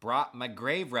 brought my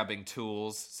grave rubbing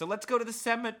tools, so let's go to the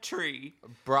cemetery.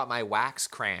 Brought my wax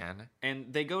crayon.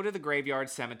 And they go to the graveyard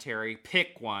cemetery,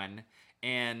 pick one,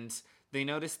 and they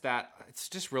notice that it's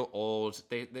just real old.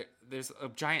 There's a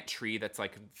giant tree that's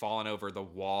like fallen over the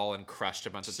wall and crushed a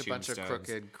bunch of tombstones. A bunch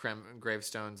of crooked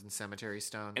gravestones and cemetery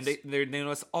stones. And they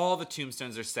notice all the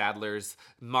tombstones are Sadlers.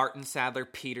 Martin Sadler,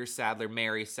 Peter Sadler,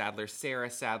 Mary Sadler, Sarah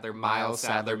Sadler, Miles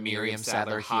Sadler, Miriam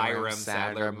Sadler, Hiram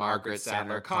Sadler, Margaret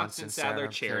Sadler, Constance Sadler,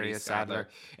 Charity Sadler.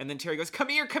 And then Terry goes, come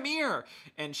here.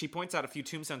 And she points out a few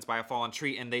tombstones by a fallen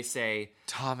tree, and they say,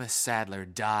 Thomas Sadler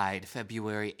died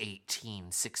February 18,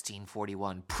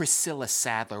 1641. Priscilla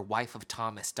Sadler, wife of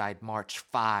Thomas, died March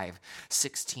 5,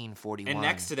 1641. And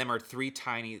next to them are three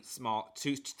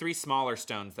smaller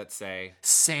stones that say,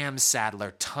 Sam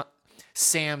Sadler,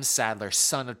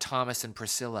 son of Thomas and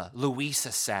Priscilla.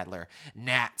 Louisa Sadler,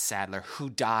 Nat Sadler,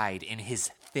 who died in his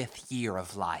 5th year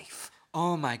of life.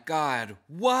 oh my God,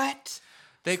 what?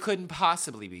 They couldn't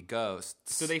possibly be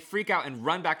ghosts. So they freak out and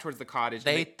run back towards the cottage.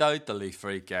 They totally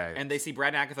freak out. And they see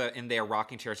Brad and Agatha in their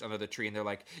rocking chairs under the tree, and they're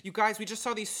like, you guys, we just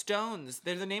saw these stones.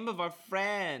 They're the name of our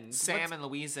friends. Sam and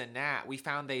Louisa and Nat, we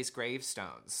found these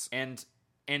gravestones. And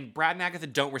Brad and Agatha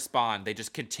don't respond. They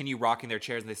just continue rocking their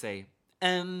chairs, and they say,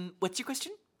 what's your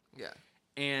question? Yeah.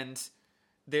 And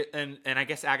I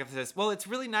guess Agatha says, well, it's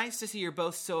really nice to see you're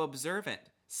both so observant.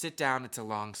 Sit down, it's a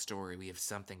long story. We have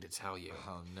something to tell you.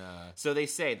 Oh, no. So they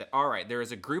say that, all right, there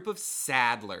is a group of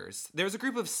Sadlers. There's a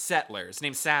group of settlers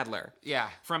named Sadler. Yeah.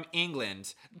 From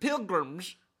England.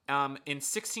 Pilgrims in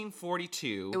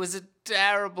 1642. It was a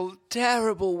terrible,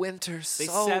 terrible winter. They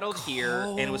settled here,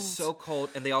 and it was so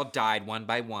cold, and they all died one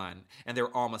by one. And there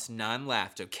were almost none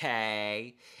left,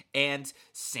 okay? And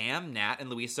Sam, Nat, and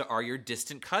Louisa are your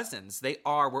distant cousins. They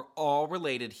are. We're all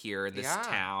related here in this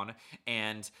town.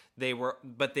 And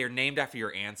but they're named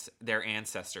after their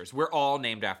ancestors. We're all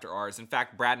named after ours. In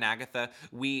fact, Brad and Agatha,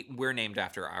 we're named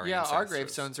after our ancestors. Yeah, our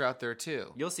gravestones are out there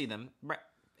too. You'll see them.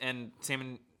 And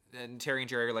Sam and Terry and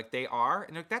Jerry are like, they are?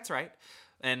 And they're like, that's right.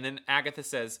 And then Agatha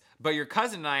says, but your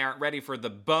cousin and I aren't ready for the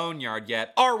boneyard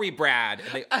yet. Are we, Brad?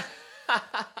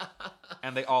 And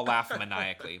And they all laugh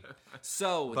maniacally.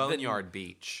 So Boneyard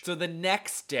Beach. So the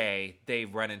next day, they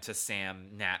run into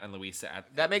Sam, Nat, and Louisa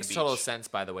at That makes the total beach. sense,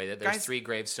 by the way, that there's Guys- 3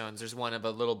 gravestones. There's one of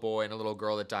a little boy and a little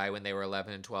girl that died when they were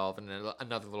 11 and 12, and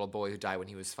another little boy who died when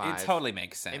he was 5. It totally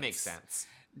makes sense. It makes sense.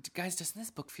 Guys, doesn't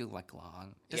this book feel like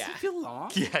long? Does Yeah. it feel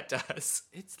long? Yeah, it does.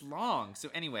 It's long. So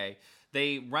anyway,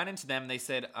 they run into them. They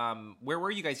said, where were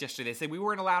you guys yesterday? They said, we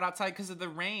weren't allowed outside because of the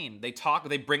rain. They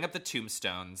bring up the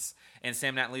tombstones. And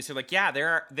Sam, Nat, and Lisa are like, yeah,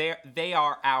 they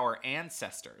are our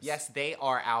ancestors. Yes, they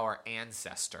are our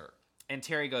ancestor. And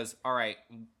Terry goes, all right,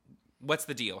 what's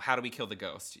the deal? How do we kill the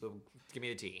ghost? Give me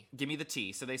the tea. Give me the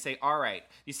tea. So they say, all right,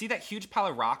 you see that huge pile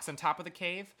of rocks on top of the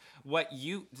cave?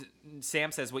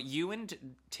 Sam says, what you and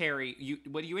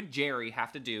Jerry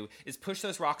have to do is push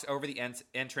those rocks over the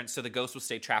entrance so the ghost will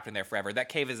stay trapped in there forever. That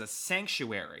cave is a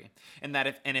sanctuary. And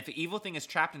if an evil thing is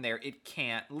trapped in there, it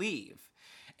can't leave.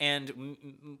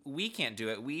 And we can't do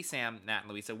it. We, Sam, Nat,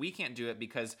 and Louisa, we can't do it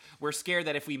because we're scared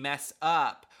that if we mess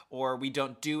up or we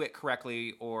don't do it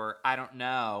correctly or I don't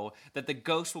know, that the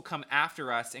ghost will come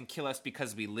after us and kill us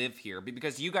because we live here. But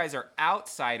because you guys are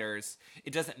outsiders,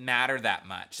 it doesn't matter that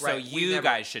much. So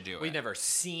guys should do it. We've never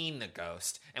seen the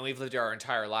ghost, and we've lived our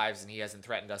entire lives, and he hasn't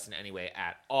threatened us in any way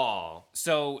at all.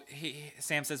 So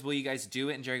Sam says, will you guys do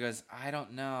it? And Jerry goes, I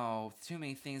don't know. Too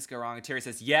many things go wrong. And Terry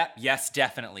says, yep, yes,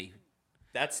 definitely.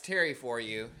 That's Terry for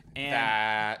you. And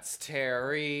that's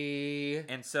Terry.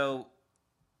 And so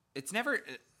it's never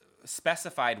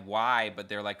specified why, but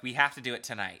they're like, we have to do it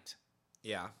tonight.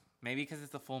 Yeah. Maybe because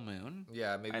it's the full moon.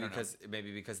 Yeah,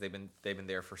 maybe because they've been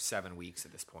there for 7 weeks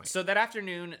at this point. So that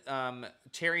afternoon,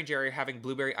 Terry and Jerry are having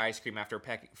blueberry ice cream after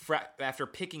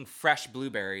picking fresh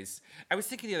blueberries. I was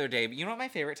thinking the other day, but you know what my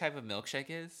favorite type of milkshake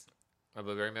is? A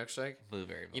blueberry milkshake?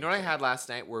 Blueberry milkshake. You know what I had last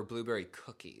night were blueberry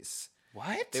cookies.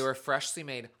 What? They were freshly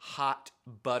made hot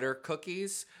butter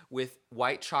cookies with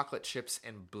white chocolate chips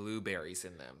and blueberries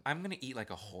in them. I'm going to eat like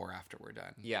a whore after we're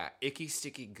done. Yeah, icky,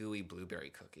 sticky, gooey blueberry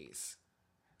cookies.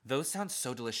 Those sound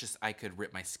so delicious I could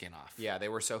rip my skin off. Yeah, they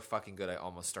were so fucking good I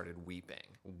almost started weeping.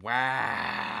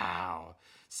 Wow.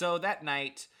 So that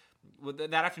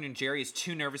afternoon, Jerry is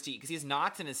too nervous to eat because he has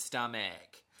knots in his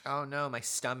stomach. Oh no, my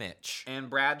stomach. And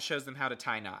Brad shows them how to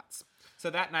tie knots. So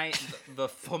that night, the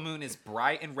full moon is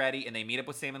bright and ready, and they meet up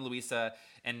with Sam and Louisa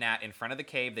and Nat in front of the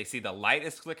cave. They see the light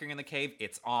is flickering in the cave.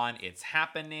 It's on. It's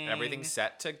happening. Everything's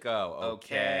set to go.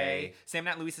 Okay. Sam,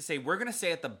 Nat, and Louisa say, we're going to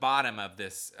stay at the bottom of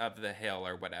the hill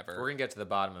or whatever. We're going to get to the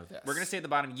bottom of this. We're going to stay at the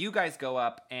bottom. You guys go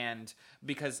up, and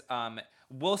because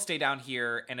we'll stay down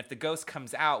here, and if the ghost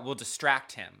comes out, we'll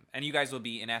distract him. And you guys will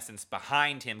be, in essence,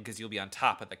 behind him because you'll be on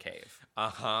top of the cave.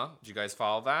 Uh-huh. Did you guys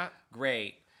follow that?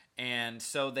 Great. And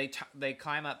so they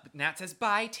climb up. Nat says,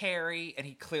 bye, Terry. And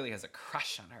he clearly has a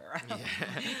crush on her.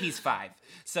 Yeah. He's 5.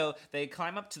 So they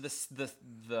climb up to the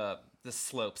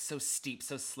slope, so steep,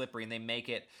 so slippery, and they make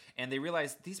it. And they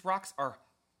realize these rocks are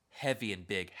heavy and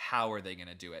big. How are they going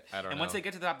to do it? I don't know. Once they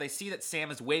get to the top, they see that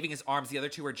Sam is waving his arms. The other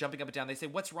two are jumping up and down. They say,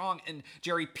 what's wrong? And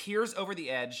Jerry peers over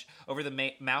the edge, over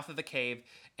the mouth of the cave,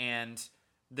 and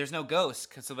there's no ghost.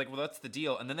 So like, well, that's the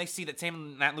deal. And then they see that Sam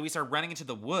and Nat and Louisa are running into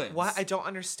the woods. What? I don't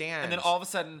understand. And then all of a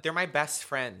sudden, they're my best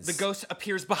friends. The ghost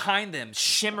appears behind them,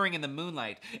 shimmering in the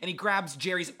moonlight. And he grabs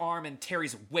Jerry's arm and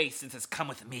Terry's waist and says, come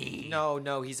with me.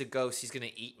 No, he's a ghost. He's going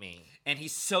to eat me. And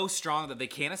he's so strong that they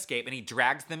can't escape. And he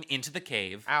drags them into the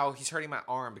cave. Ow, he's hurting my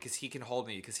arm because he can hold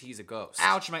me because he's a ghost.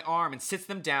 Ouch, my arm. And sits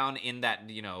them down in that,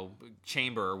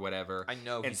 chamber or whatever. I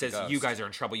know and he's says, a ghost. you guys are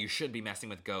in trouble. You shouldn't be messing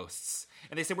with ghosts.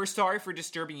 And they say, we're sorry for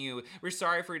disturbing you. We're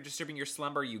sorry for disturbing your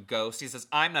slumber, you ghost. He says,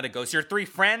 I'm not a ghost. Your 3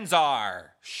 friends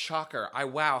are. Shocker.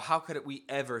 Wow, how could we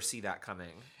ever see that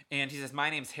coming? And he says, my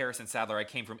name's Harrison Sadler. I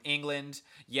came from England.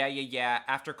 Yeah.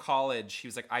 After college, he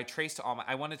was like, I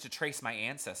wanted to trace my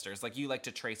ancestors, like you like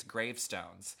to trace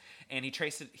gravestones. And he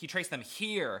traced them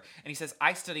here. And he says,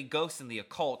 I study ghosts and the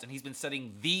occult, and he's been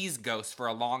studying these ghosts for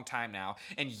a long time now.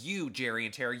 And you, Jerry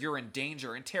and Terry, you're in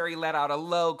danger. And Terry let out a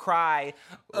low cry.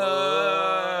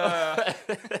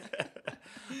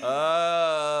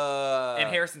 And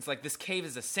Harrison's like, this cave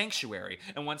is a sanctuary,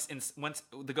 and once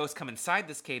the ghosts come inside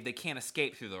this cave, they can't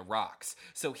escape through the rocks.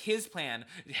 So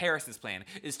Harrison's plan,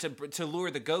 is to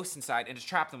lure the ghosts inside and to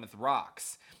trap them with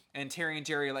rocks. And Terry and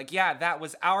Jerry are like, yeah, that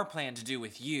was our plan to do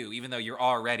with you, even though you're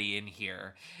already in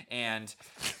here. And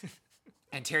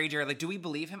Terry and Jerry are like, do we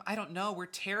believe him? I don't know. We're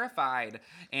terrified.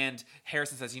 And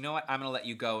Harrison says, you know what? I'm going to let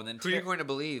you go. And then who are you going to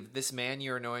believe? This man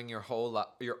you're knowing your whole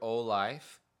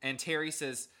life? And Terry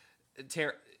says,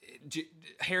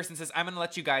 Harrison says, I'm going to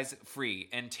let you guys free.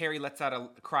 And Terry lets out a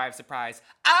cry of surprise.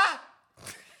 Ah!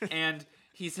 And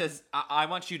he says, I'm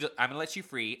going to let you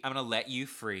free. I'm going to let you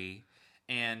free.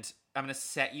 And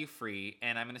set you free,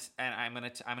 and I'm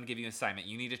gonna give you an assignment.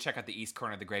 You need to check out the east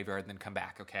corner of the graveyard and then come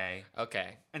back, okay?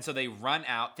 Okay. And so they run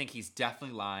out, think he's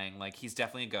definitely lying, like he's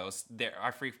definitely a ghost.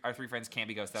 Our three friends can't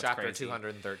be ghosts. That's Chapter crazy.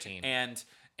 213.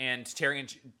 And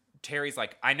Terry's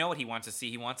like, I know what he wants to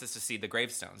see. He wants us to see the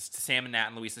gravestones, Sam and Nat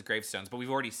and Louisa's gravestones, but we've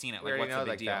already seen it. We Like, already what's know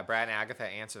the big deal? that. Brad and Agatha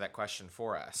answer that question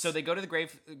for us. So they go to the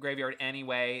graveyard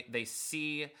anyway. They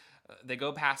see. They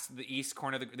go past the east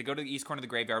corner. They go to the east corner of the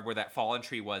graveyard where that fallen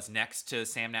tree was, next to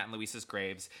Sam, Nat, and Louisa's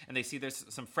graves. And they see there's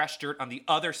some fresh dirt on the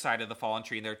other side of the fallen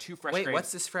tree. And there are two fresh graves. Wait,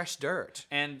 what's this fresh dirt?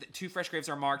 And two fresh graves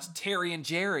are marked Terry and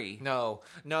Jerry. No,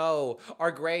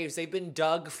 our graves, they've been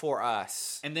dug for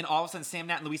us. And then all of a sudden, Sam,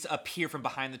 Nat, and Louisa appear from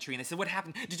behind the tree. And they said, what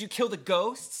happened? Did you kill the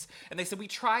ghosts? And they said, we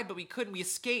tried, but we couldn't. We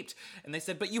escaped. And they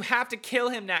said, but you have to kill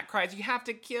him, Nat cries. You have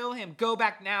to kill him. Go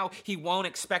back now. He won't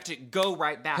expect it. Go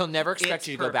right back. He'll never expect It's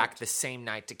you to perfect. go back the same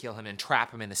night to kill him and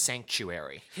trap him in the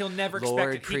sanctuary. He'll never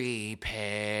Lord, expect it.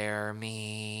 prepare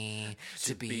me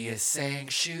to be a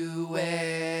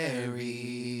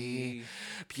sanctuary,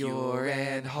 pure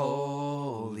and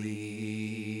holy,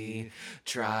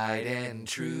 tried and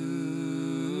true.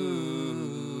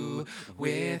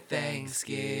 With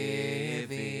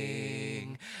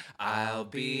thanksgiving, I'll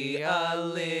be a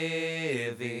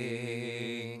living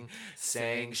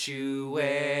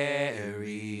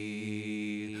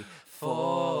sanctuary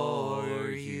for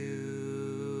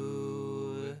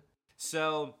you.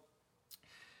 So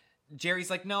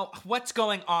Jerry's like, no, what's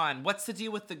going on? What's the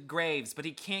deal with the graves? But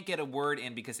he can't get a word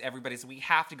in because everybody's, we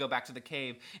have to go back to the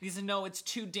cave. And he said, no, it's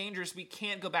too dangerous. We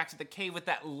can't go back to the cave with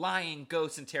that lying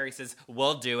ghost. And Terry says,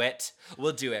 we'll do it.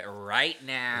 We'll do it right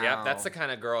now. Yep, that's the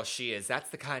kind of girl she is. That's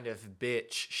the kind of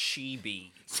bitch she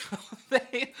be. So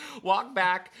they walk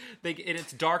back, and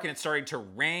it's dark and it's starting to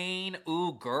rain.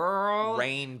 Ooh, girl.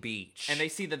 Rain Beach. And they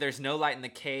see that there's no light in the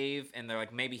cave, and they're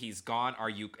like, maybe he's gone.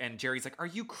 And Jerry's like, are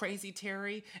you crazy,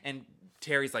 Terry? And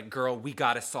Terry's like, girl, we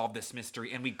gotta solve this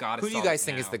mystery, and we gotta Who solve do you guys it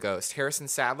think now. is the ghost? Harrison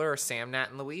Sadler or Sam,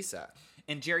 Nat, and Louisa?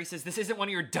 And Jerry says, this isn't one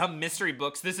of your dumb mystery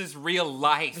books. This is real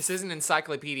life. This isn't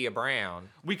Encyclopedia Brown.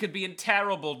 We could be in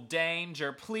terrible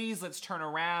danger. Please, let's turn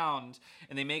around.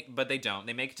 And but they don't.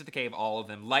 They make it to the cave, all of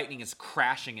them. Lightning is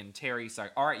crashing, and Terry's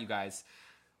like, all right, you guys,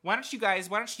 why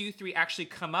don't you three actually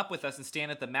come up with us and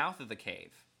stand at the mouth of the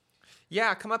cave?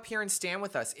 Yeah, come up here and stand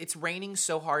with us. It's raining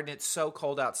so hard and it's so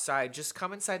cold outside. Just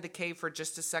come inside the cave for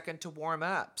just a second to warm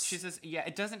up. She says, yeah,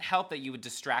 it doesn't help that you would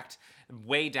distract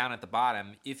way down at the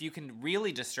bottom. If you can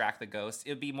really distract the ghost, it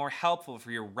would be more helpful if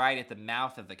you're right at the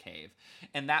mouth of the cave.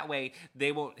 And that way,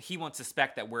 he won't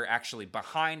suspect that we're actually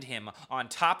behind him on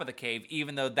top of the cave,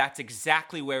 even though that's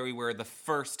exactly where we were the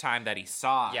first time that he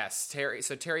saw us. Yes, Terry.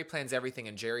 So Terry plans everything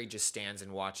and Jerry just stands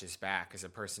and watches back as a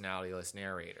personality-less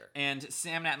narrator. And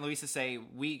Sam, Nat, and Louisa say,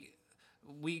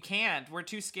 we can't. We're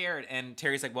too scared. And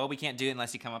Terry's like, well, we can't do it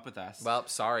unless you come up with us. Well,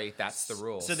 sorry, that's the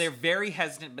rules. So they're very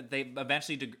hesitant, but they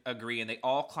eventually agree, and they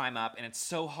all climb up, and it's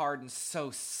so hard and so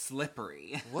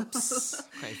slippery. Whoops.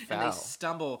 I fell. And they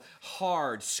stumble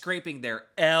hard, scraping their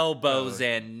elbows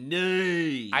and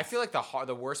knees. I feel like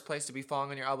the worst place to be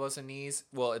falling on your elbows and knees,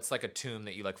 well, it's like a tomb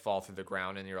that you like fall through the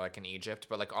ground and you're like in Egypt,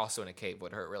 but like also in a cave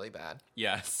would hurt really bad.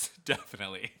 Yes,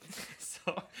 definitely.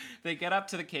 So they get up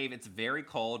to the cave. It's very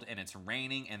cold, and it's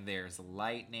raining, and there's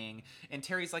lightning. And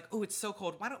Terry's like, oh, it's so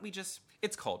cold.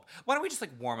 It's cold. Why don't we just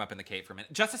like warm up in the cave for a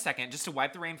minute? Just a second, just to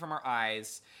wipe the rain from our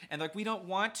eyes. And they're like, we don't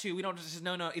want to. We don't just,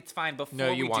 no, it's fine.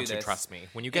 No, you want to, trust me.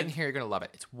 When you get in here, you're going to love it.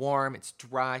 It's warm, it's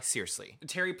dry, seriously.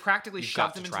 Terry practically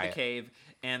shoves them into the it. cave,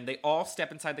 and they all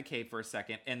step inside the cave for a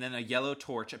second, and then a yellow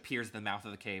torch appears at the mouth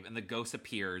of the cave, and the ghost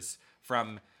appears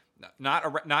from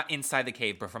not inside the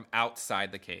cave, but from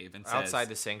outside the cave, and says, outside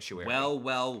the sanctuary.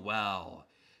 Well.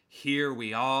 Here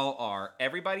we all are.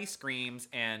 Everybody screams,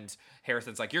 and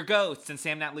Harrison's like, you're ghosts. And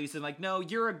Sam, Nat, Lucy's like, no,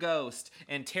 you're a ghost.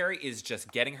 And Terry is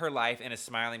just getting her life and is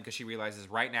smiling because she realizes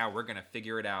right now we're going to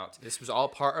figure it out. This was all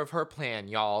part of her plan,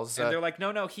 y'all. And they're like,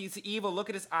 no, he's evil. Look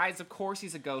at his eyes. Of course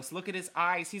he's a ghost. Look at his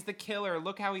eyes. He's the killer.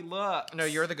 Look how he looks. No,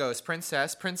 you're the ghost.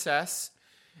 Princess.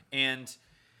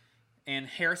 And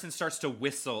Harrison starts to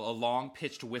whistle, a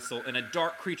long-pitched whistle, and a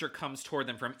dark creature comes toward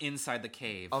them from inside the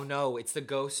cave. Oh no, it's the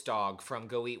ghost dog from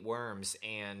Go Eat Worms,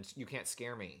 and You Can't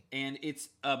Scare Me. And it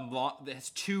has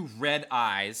two red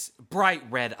eyes, bright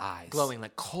red eyes. Glowing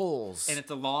like coals. And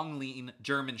it's a long, lean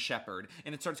German shepherd.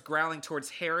 And it starts growling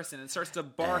towards Harrison, and starts to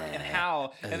bark and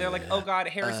howl. And they're like, oh god,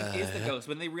 Harrison is the ghost.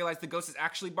 When they realize the ghost is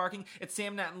actually barking, it's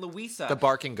Sam, Nat, and Louisa. The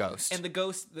barking ghost. And the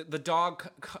ghost, the dog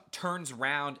turns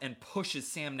around and pushes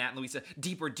Sam, Nat, and Louisa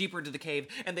deeper into the cave,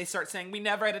 and they start saying, "We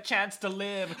never had a chance to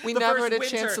live. We The never first had a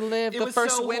chance to live. it The was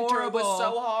first so winter, it was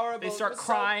so horrible. They It start was so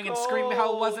crying and screaming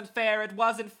how it wasn't fair. It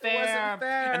wasn't fair.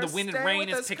 fair. And the wind and Stay rain with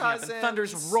is us, picking up, and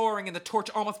thunder's cousins. roaring, and the torch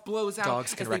almost blows out.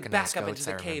 Dogs can as they recognize back up ghosts,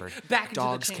 into the I cave, remembered. back into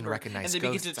Dogs the can chamber, recognize and they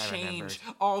begin ghosts, to I change.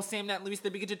 remembered. Oh, Sam, Nat, and Luis, they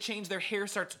begin to change. Their hair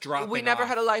starts dropping. We never off.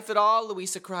 had a life at all,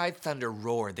 Louisa cried. Thunder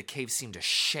roared. The cave seemed to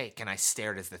shake, and I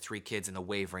stared as the three kids in the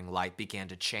wavering light began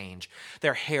to change.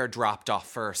 Their hair dropped off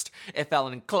first. It fell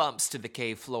in clumps to the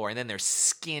cave floor, and then their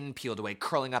skin peeled away,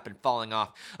 curling up and falling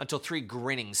off, until three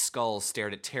grinning skulls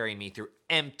stared at Terry and me through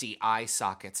empty eye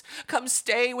sockets. "Come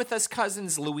stay with us,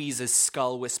 cousins," Louisa's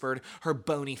skull whispered. Her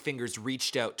bony fingers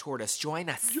reached out toward us. Join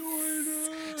us.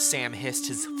 Sam hissed,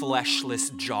 his fleshless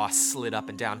jaw slid up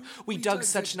and down. We dug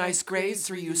such nice graves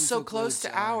for you, so close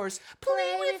to ours.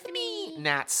 Play with me,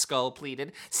 Nat's skull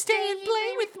pleaded. Stay and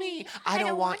play with me. I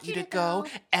don't want you to go.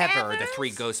 Ever. The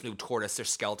three ghosts moved toward us, their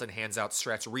skeleton hands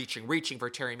outstretched, reaching for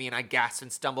Terry and me, and I gasped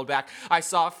and stumbled back. I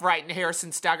saw a frightened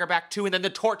Harrison stagger back too, and then the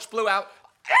torch flew out.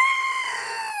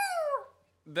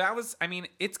 That was, I mean,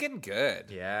 it's getting good.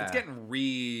 Yeah. It's getting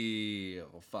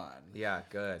real fun. Yeah,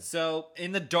 good. So,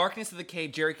 in the darkness of the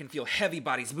cave, Jerry can feel heavy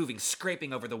bodies moving,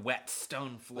 scraping over the wet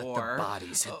stone floor.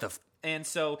 Bodies hit the... And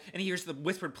he hears the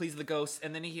whispered pleas of the ghosts,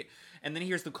 and then he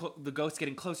hears the ghost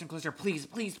getting closer and closer. Please,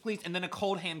 please, please. And then a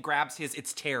cold hand grabs his.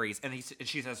 It's Terry's, and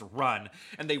she says, "Run!"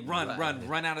 And they run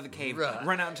out of the cave,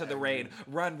 run out into the rain,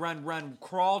 run,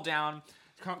 crawl down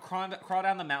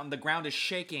the mountain. The ground is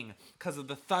shaking because of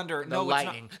the thunder. The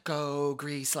lightning. Go,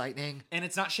 grease lightning. And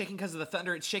it's not shaking because of the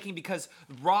thunder. It's shaking because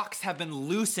rocks have been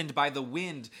loosened by the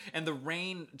wind, and the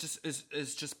rain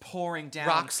is just pouring down.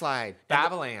 Rock slide.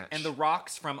 Avalanche. And the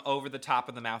rocks from over the top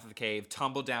of the mouth of the cave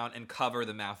tumble down and cover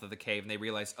the mouth of the cave. And they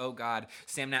realize, oh God,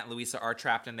 Sam, Nat, and Louisa are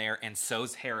trapped in there, and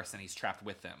so's Harrison. He's trapped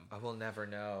with them. I will never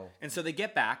know. And so they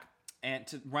get back. And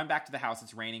to run back to the house,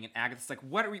 it's raining, and Agatha's like,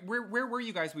 "What are we? Where were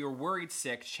you guys? We were worried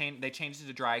sick." They changed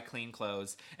into dry, clean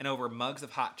clothes, and over mugs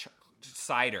of hot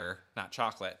cider, not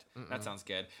chocolate. That sounds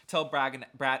good. Tell Bragg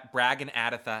and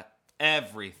Agatha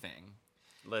everything.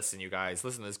 Listen, you guys,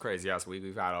 listen to this crazy ass week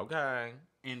we've had, okay?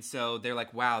 And so they're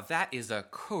like, "Wow, that is a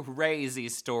crazy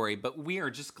story, but we are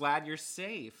just glad you're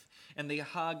safe." And they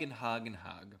hug and hug and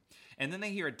hug, and then they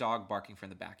hear a dog barking from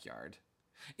the backyard.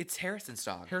 It's Harrison's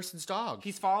dog. Harrison's dog.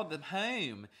 He's followed them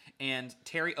home. And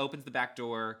Terry opens the back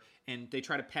door, and they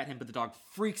try to pet him, but the dog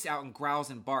freaks out and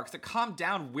growls and barks. Like, calm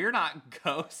down, we're not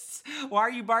ghosts. Why are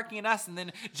you barking at us? And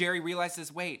then Jerry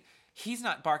realizes, wait, he's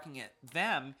not barking at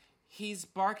them. He's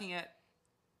barking at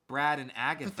Brad and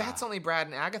Agatha. But that's only Brad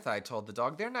and Agatha, I told the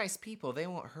dog. They're nice people. They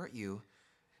won't hurt you.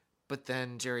 But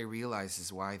then Jerry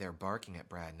realizes why they're barking at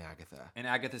Brad and Agatha. And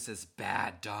Agatha says,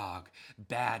 bad dog,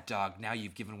 now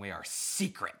you've given away our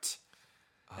secret.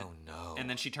 Oh, no. And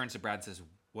then she turns to Brad and says,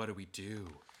 what do we do?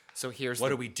 So what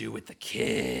do we do with the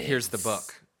kids? Here's the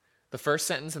book. The first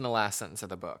sentence and the last sentence of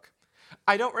the book.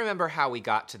 I don't remember how we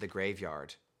got to the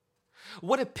graveyard.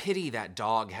 What a pity that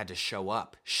dog had to show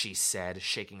up, she said,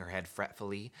 shaking her head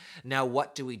fretfully. Now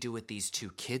what do we do with these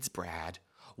two kids, Brad?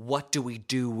 What do we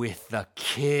do with the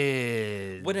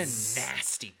kids? What a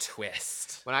nasty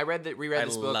twist. When I reread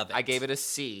this book, love it. I gave it a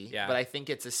C, Yeah. but I think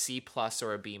it's a C+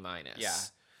 or a B-. Yeah.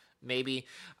 Maybe.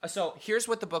 So here's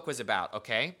what the book was about,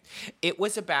 okay? It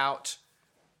was about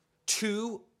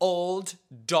two old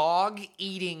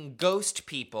dog-eating ghost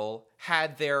people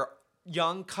had their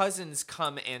young cousins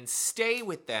come and stay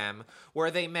with them, where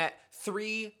they met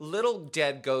three little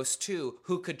dead ghosts too,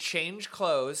 who could change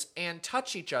clothes and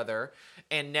touch each other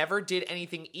and never did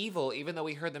anything evil, even though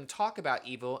we heard them talk about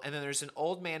evil. And then there's an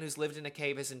old man who's lived in a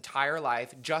cave his entire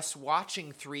life just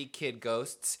watching three kid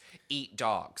ghosts eat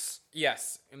dogs.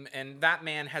 Yes, and that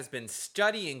man has been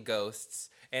studying ghosts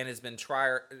and has been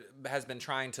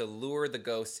trying to lure the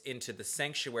ghosts into the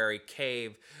sanctuary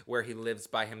cave where he lives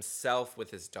by himself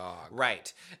with his dog.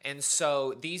 Right. And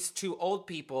so these two old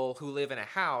people who live in a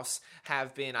house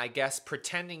have been, I guess,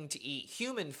 pretending to eat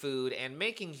human food and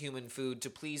making human food to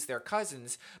please their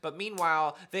cousins. But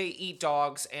meanwhile, they eat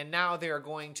dogs, and now they're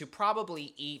going to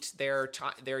probably eat their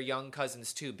young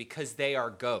cousins too, because they are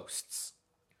ghosts.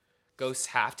 Ghosts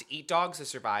have to eat dogs to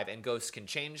survive, and ghosts can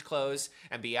change clothes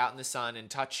and be out in the sun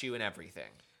and touch you and everything.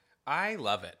 I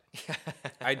love it.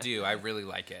 I do. I really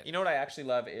like it. You know what I actually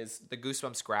love is the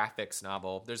Goosebumps graphics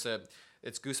novel.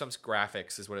 It's Goosebumps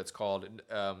Graphics is what it's called.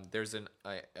 There's an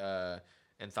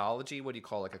anthology. What do you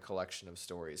call like a collection of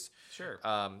stories? Sure.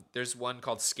 There's one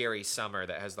called Scary Summer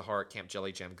that has the horror camp,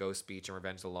 Jelly Jam, Ghost Beach, and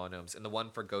Revenge of the Law Gnomes. And the one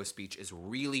for Ghost Beach is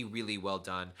really, really well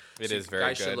done. It So is you very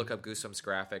guys good. should look up Goosebumps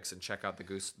graphics and check out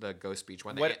the Ghost Beach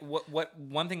one. What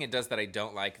one thing it does that I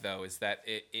don't like though is that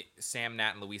Sam,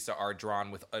 Nat, and Louisa are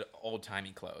drawn with old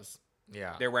timey clothes.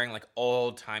 Yeah. They're wearing like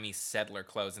old timey settler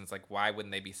clothes, and it's like, why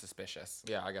wouldn't they be suspicious?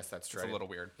 Yeah, I guess that's true. It's a little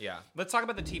weird. Yeah. Let's talk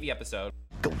about the TV episode.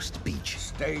 Ghost Beach,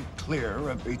 Stay clear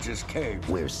of Beach's cave.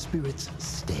 where spirits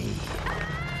stay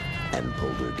and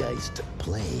poltergeist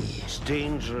play. It's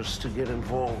dangerous to get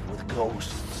involved with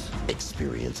ghosts.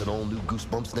 Experience an all-new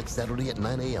Goosebumps next Saturday at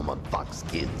 9 a.m. on Fox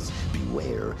Kids.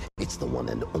 Beware, it's the one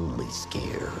and only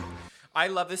scare. I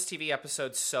love this TV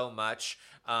episode so much.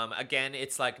 Again,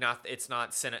 it's not a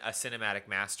cinematic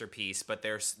masterpiece, but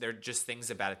there are just things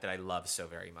about it that I love so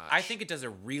very much. I think it does a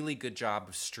really good job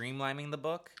of streamlining the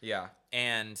book. Yeah.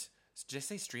 And did I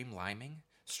say streamlining?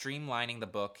 Streamlining the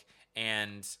book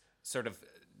and sort of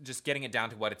just getting it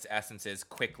down to what its essence is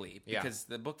quickly. Yeah. Because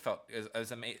the book felt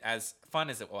as fun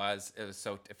as it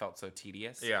felt so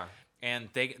tedious. Yeah. And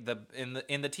in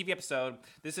the TV episode,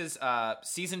 this is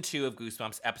season 2 of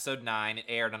Goosebumps, episode 9. It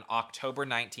aired on October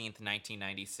 19th,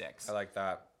 1996. I like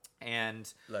that.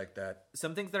 And Like that.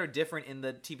 some things that are different in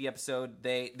the TV episode,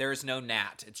 there's no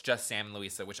Nat. It's just Sam and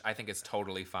Louisa, which I think is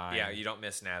totally fine. Yeah, you don't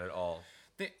miss Nat at all.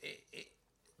 I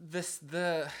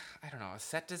don't know,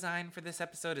 set design for this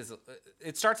episode is,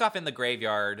 it starts off in the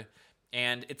graveyard,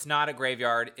 and it's not a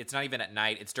graveyard. It's not even at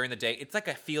night. It's during the day. It's like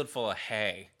a field full of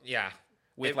hay. Yeah.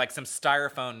 With like some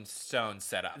styrofoam stones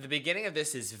set up. The beginning of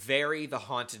this is very The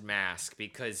Haunted Mask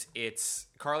because it's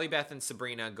Carly, Beth, and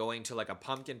Sabrina going to like a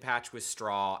pumpkin patch with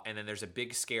straw, and then there's a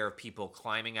big scare of people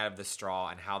climbing out of the straw,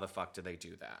 and how the fuck do they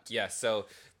do that? Yeah, so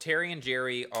Terry and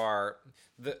Jerry are...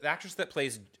 The actress that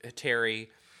plays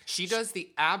Terry... She does the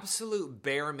absolute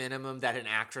bare minimum that an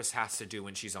actress has to do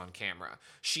when she's on camera.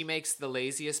 She makes the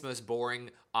laziest, most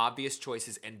boring, obvious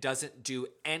choices and doesn't do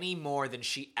any more than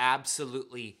she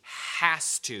absolutely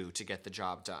has to get the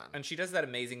job done. And she does that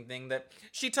amazing thing that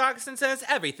she talks and says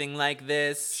everything like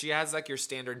this. She has like your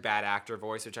standard bad actor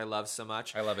voice, which I love so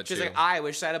much. I love it She's too. like, I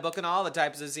wish I had a book on all the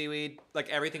types of seaweed. Like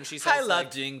everything she says. I love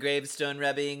like, doing gravestone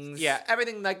rubbings. Yeah,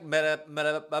 everything like Who makes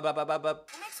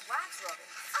wax rubbing?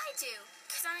 I do,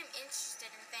 because I'm interested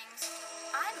in things.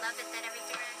 I love it that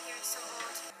everything around here is so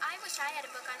old. I wish I had a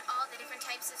book on all the different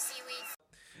types of seaweed.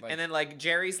 and then like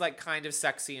Jerry's like kind of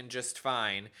sexy and just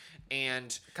fine,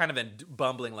 and kind of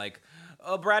bumbling like,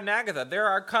 oh, Brad and Agatha, they're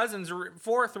our cousins,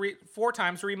 four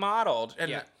times remodeled. And,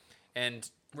 Yeah. and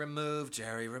remove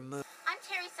Jerry, remove. I'm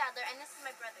Terry Sadler, and this is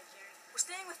my brother, Jerry. We're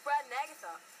staying with Brad and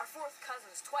Agatha, our fourth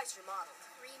cousins, twice remodeled.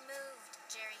 Removed,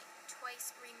 Jerry.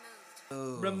 Twice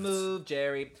removed. remove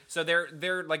Jerry. So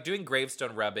they're like doing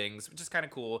gravestone rubbings, which is kind of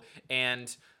cool.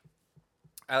 And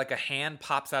like a hand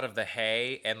pops out of the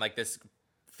hay, and like this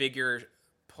figure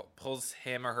pulls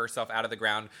him or herself out of the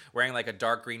ground wearing like a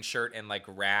dark green shirt and like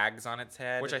rags on its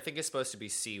head, Which I think is supposed to be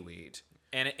seaweed.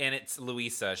 and it's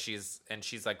Louisa. She's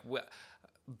like,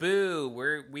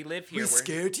 boo, we live here.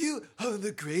 scared you of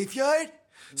the graveyard?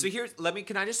 So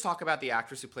can I just talk about the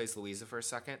actress who plays Louisa for a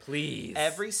second? Please.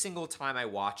 Every single time I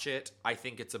watch it, I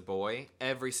think it's a boy.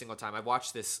 Every single time. I've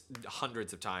watched this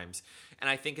hundreds of times, and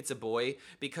I think it's a boy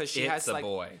because she has this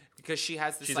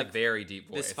She's like a very deep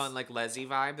voice. this fun like Leslie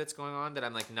vibe that's going on that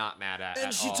I'm like not mad at.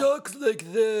 And she all. talks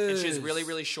like this. And she has really,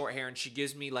 really short hair, and she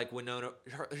gives me like Winona.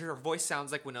 Her voice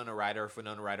sounds like Winona Ryder if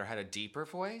Winona Ryder had a deeper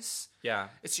voice. Yeah.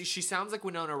 She sounds like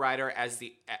Winona Ryder as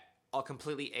the all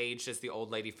completely aged as the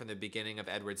old lady from the beginning of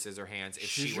Edward Scissorhands if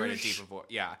she were in a deeper voice.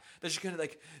 Yeah. Then she kind of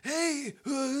like, hey.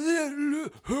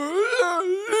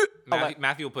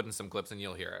 Matthew will put in some clips and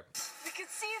you'll hear it. We could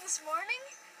see you this morning,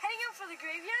 heading out for the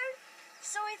graveyard,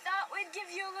 so we thought we'd give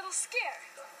you a little scare.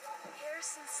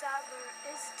 Harrison Sadler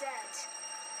is dead,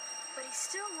 but he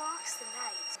still walks the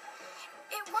night.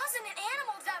 It wasn't an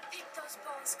animal that picked those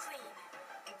bones clean.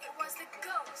 It was the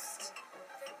ghost.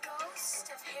 The ghost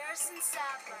of Harrison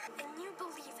Sadler. And you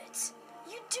believe it.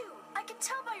 You do. I can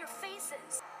tell by your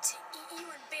faces. To eat you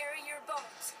and bury your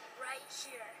bones right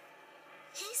here.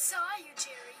 He saw you,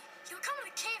 Jerry. He'll come to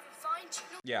the cave and find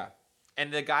you. Yeah.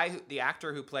 And the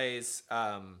actor who plays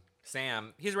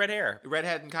Sam, he's red hair.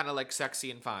 redhead and kind of like sexy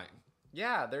and fine.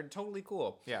 Yeah, they're totally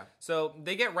cool. Yeah. So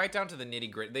they get right down to the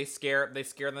nitty gritty. They scare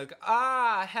them like,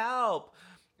 ah, help.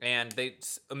 And they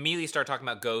immediately start talking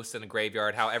about ghosts in a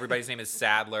graveyard, how everybody's name is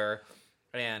Sadler.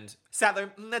 And Sadler,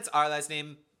 that's our last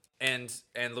name. and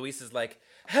Luis is like,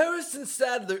 Harrison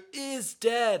Sadler is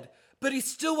dead, but he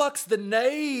still walks the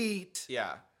night.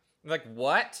 Yeah. I'm like,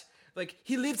 what? like,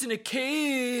 he lives in a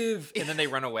cave, and then they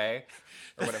run away.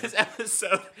 Or whatever. This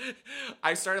episode,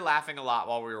 I started laughing a lot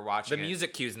while we were watching The it.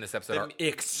 music cues in this episode are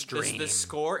extreme. The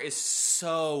score is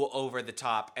so over the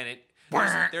top, and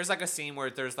there's like a scene where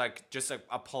there's like just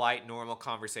a polite, normal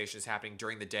conversation is happening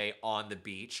during the day on the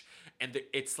beach, and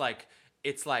it's like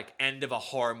end of a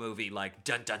horror movie, like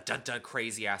dun dun dun dun,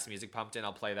 crazy ass music pumped in.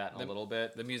 I'll play that in a little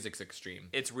bit. The music's extreme.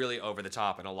 It's really over the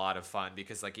top and a lot of fun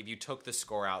because like if you took the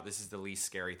score out, this is the least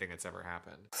scary thing that's ever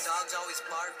happened. Dogs always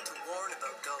bark to warn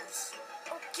about ghosts.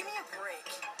 Oh, give me a break.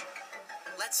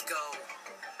 Let's go.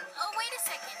 Oh, wait a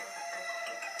second.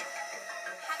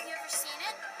 Have you ever seen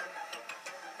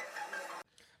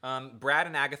it? Brad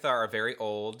and Agatha are very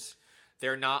old.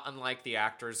 They're not unlike the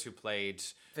actors who played.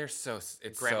 They're so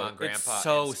Grandma and Grandpa. It's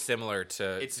so similar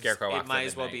to Scarecrow. It might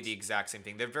as well be the exact same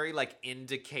thing. They're very like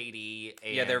indicatey.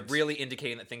 And yeah, they're really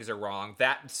indicating that things are wrong.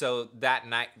 That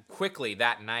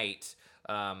night,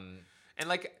 and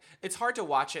like it's hard to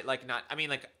watch it. Like not. I mean,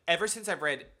 like ever since I've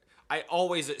read. I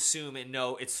always assume and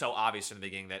know it's so obvious from the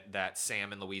beginning that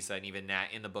Sam and Louisa and even Nat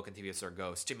in the book and TV are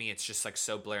ghosts. To me, it's just like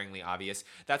so blaringly obvious.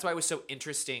 That's why it was so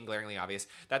interesting, glaringly obvious.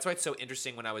 That's why it's so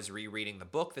interesting when I was rereading the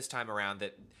book this time around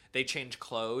that they change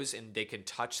clothes and they can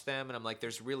touch them. And I'm like,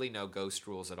 there's really no ghost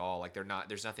rules at all. Like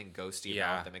there's nothing ghosty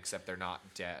about them except they're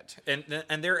not dead.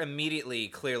 And they're immediately,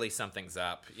 clearly something's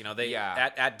up. You know,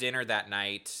 at dinner that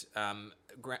night,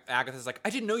 Agatha's like, I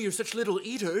didn't know you're such little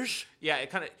eaters. Yeah, it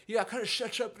kind of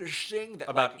sets up this thing that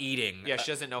about like, eating. Yeah,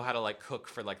 she doesn't know how to like cook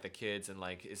for like the kids, and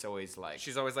like it's always like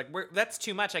she's always like, that's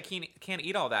too much. I can't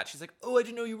eat all that. She's like, oh, I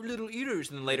didn't know you were little eaters.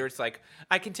 And then later it's like,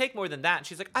 I can take more than that. And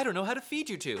she's like, I don't know how to feed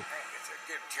you two. Hey,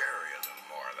 give Jerry a little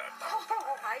more of that.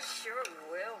 Oh, I sure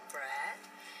will, Brad.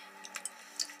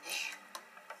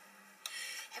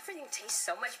 Everything tastes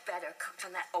so much better cooked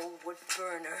on that old wood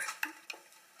burner.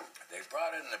 They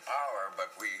brought in the power,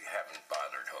 but we haven't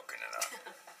bothered hooking it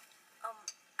up.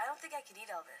 I don't think I could eat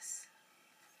all this.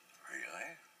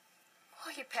 Really?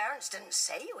 Oh, your parents didn't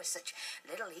say you were such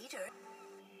little eater.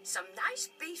 Some nice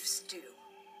beef stew.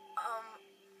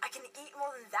 I can eat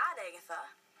more than that, Agatha.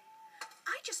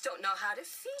 I just don't know how to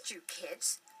feed you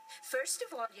kids. First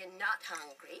of all, you're not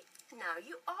hungry. Now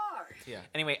you are. Yeah.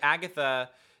 Anyway, Agatha,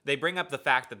 they bring up the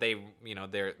fact that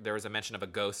there was a mention of a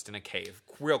ghost in a cave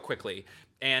real quickly.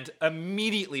 And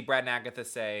immediately Brad and Agatha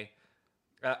say,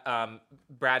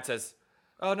 Brad says,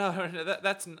 oh, no,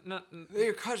 that's not... They're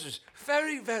your cousins.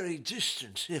 Very, very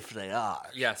distant, if they are.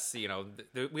 Yes,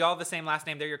 we all have the same last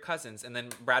name. They're your cousins. And then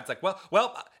Brad's like,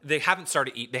 well, they haven't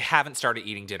started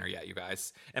eating dinner yet, you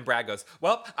guys. And Brad goes,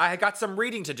 well, I got some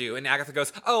reading to do. And Agatha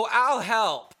goes, oh, I'll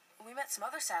help. We met some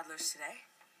other Sadlers today.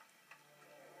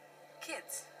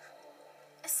 Kids.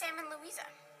 Sam and Louisa.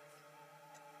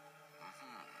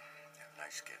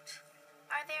 Nice kids.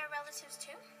 Are they our relatives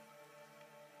too?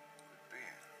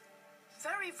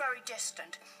 Very, very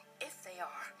distant, if they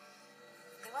are.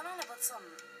 They went on about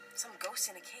some ghosts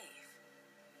in a cave.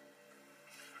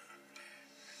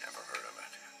 Never heard of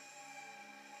it.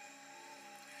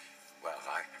 Well,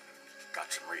 I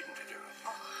got some reading to do.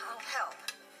 Oh, I'll help.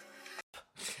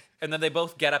 And then they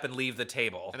both get up and leave the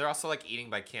table. And they're also like eating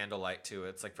by candlelight too.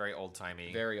 It's like very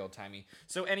old-timey. Very old-timey.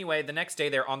 So anyway, the next day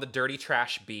they're on the dirty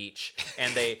trash beach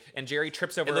and Jerry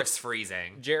trips over... It looks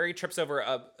freezing. Jerry trips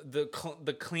over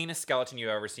the cleanest skeleton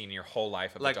you've ever seen in your whole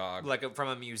life of a dog. Like from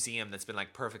a museum that's been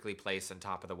like perfectly placed on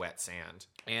top of the wet sand.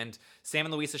 And Sam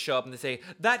and Louisa show up and they say,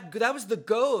 that was the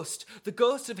ghost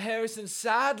of Harrison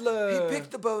Sadler. He picked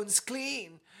the bones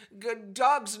clean.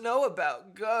 Dogs know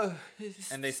about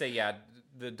ghosts. And they say, yeah,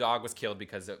 the dog was killed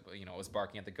because it was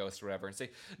barking at the ghost or whatever. And say,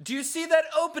 do you see that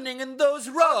opening in those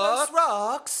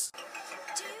rocks?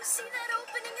 Do you see that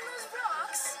opening in those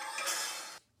rocks?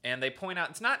 And they point out,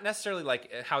 it's not necessarily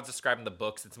like how it's described in the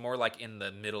books. It's more like in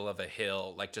the middle of a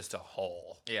hill, like just a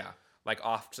hole. Yeah. Like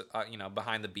off,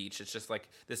 behind the beach. It's just like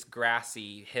this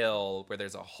grassy hill where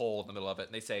there's a hole in the middle of it.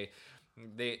 And they say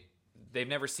they've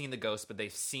never seen the ghost, but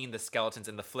they've seen the skeletons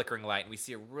in the flickering light. And we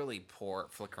see a really poor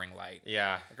flickering light.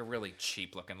 Yeah. Like a really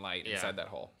cheap looking light inside that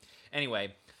hole.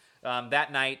 Anyway,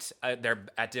 that night, they're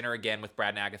at dinner again with Brad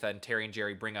and Agatha, and Terry and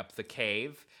Jerry bring up the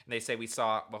cave. And they say, we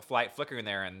saw a light flickering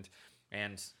there,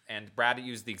 and Brad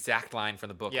used the exact line from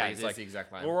the book. Yeah, where he's like, the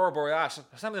exact line. Aurora Borealis,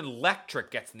 something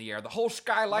electric gets in the air. The whole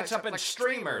sky lights up in like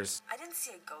streamers. I didn't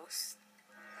see a ghost.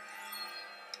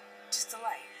 Just a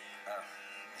light.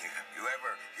 You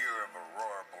ever hear of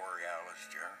Aurora Borealis,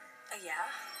 Jerry? Yeah?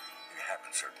 It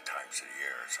happens certain times of the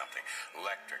year or something.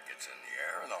 Electric gets in the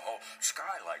air and the whole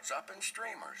sky lights up in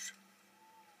streamers.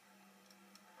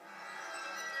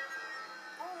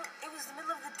 Well, it was the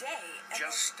middle of the day.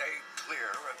 Just stay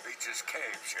clear of Beach's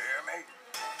caves, you hear me?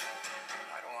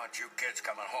 you kids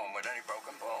coming home with any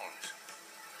broken bones.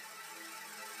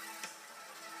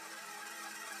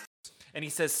 And he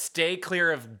says, "Stay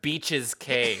clear of Beach's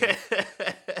cave." Which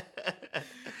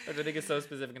I think is so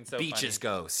specific and so Beach's funny.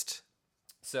 ghost.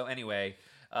 So anyway,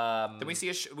 Then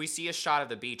we see a shot of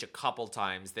the beach a couple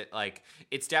times that, like,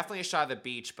 it's definitely a shot of the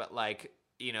beach, but, like,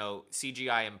 you know,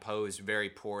 CGI imposed very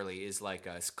poorly is like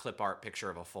a clip art picture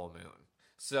of a full moon.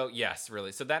 So, yes,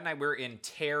 really. So that night we're in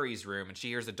Terry's room and she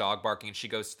hears a dog barking and she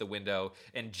goes to the window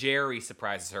and Jerry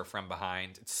surprises her from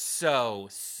behind. It's so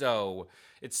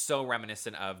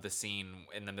reminiscent of the scene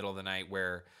in the middle of the night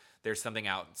where there's something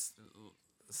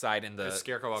outside in the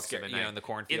scarecrow walks in in the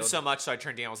cornfield. In so much so I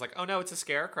turned to you and I was like, oh no, it's a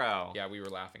scarecrow. Yeah, we were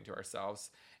laughing to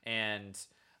ourselves. And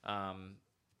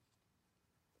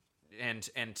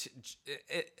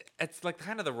it's like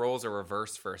kind of the roles are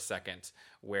reversed for a second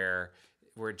where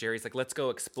Jerry's like, let's go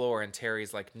explore, and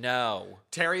Terry's like, no.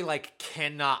 Terry, like,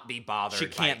 cannot be bothered. She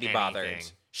can't by be bothered.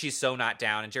 anything. She's so not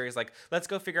down. And Jerry's like, let's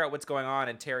go figure out what's going on.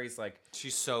 And Terry's like,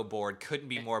 she's so bored. Couldn't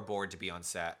be more bored to be on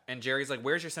set. And Jerry's like,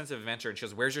 where's your sense of adventure? And she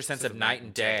goes, where's your sense of night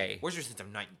and day? Where's your sense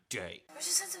of night and day? Where's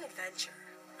your sense of adventure?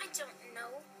 I don't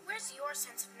know. Where's your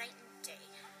sense of night and day?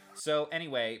 So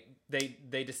anyway,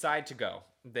 they decide to go.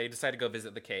 They decide to go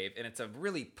visit the cave. And it's a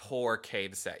really poor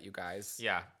cave set, you guys.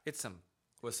 Yeah. It's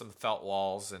with some felt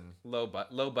walls and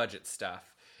low budget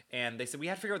stuff. And they said, we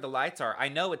have to figure out what the lights are. I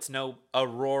know it's no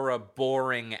Aurora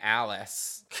boring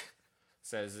Alice,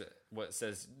 says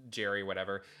Jerry,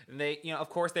 whatever. And they, you know, of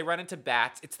course, they run into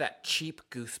bats. It's that cheap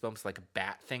Goosebumps, like,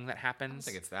 bat thing that happens. I don't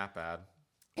think it's that bad.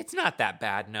 It's not that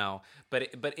bad, no. But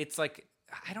it's like,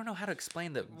 I don't know how to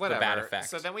explain the bat effect.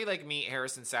 So then we, like, meet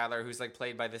Harrison Sadler, who's, like,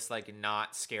 played by this, like,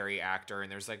 not scary actor. And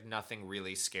there's, like, nothing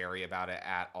really scary about it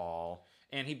at all.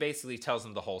 And he basically tells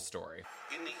them the whole story.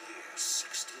 In the year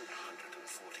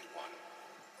 1641,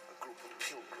 a group of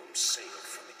pilgrims sailed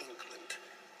from England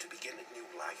to begin a new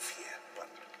life here.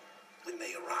 But when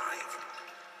they arrived,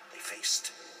 they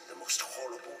faced the most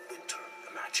horrible winter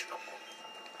imaginable.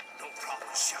 No proper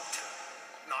shelter,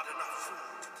 not enough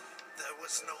food. There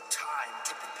was no time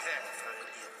to prepare for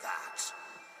any of that.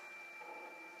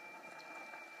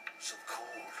 So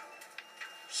cold,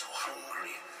 so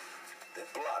hungry, their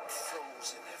blood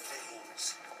froze in their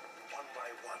veins. One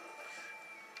by one,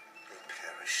 they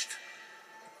perished.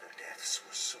 Their deaths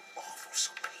were so awful,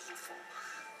 so painful,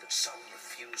 that some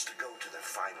refused to go to their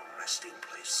final resting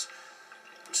place.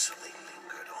 And so they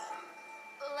lingered on.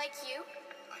 Like you?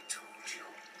 I told you.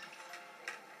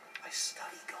 I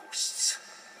study ghosts.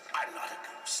 I'm not a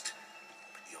ghost,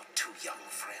 but your two young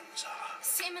friends are.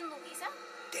 Sam and Louisa?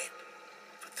 Dead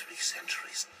for 3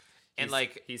 centuries. And,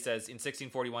 like, he says, in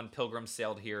 1641, pilgrims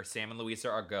sailed here. Sam and Louisa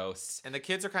are ghosts. And the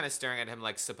kids are kind of staring at him,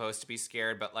 like, supposed to be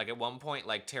scared. But, like, at one point,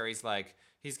 like, Terry's like,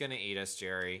 he's gonna eat us,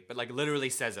 Jerry. But, like, literally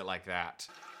says it like that.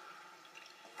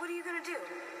 What are you gonna do?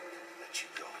 Let you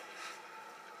go.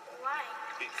 Why?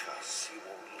 Because you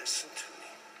won't listen to me.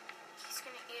 He's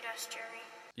gonna eat us, Jerry.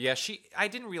 Yeah, I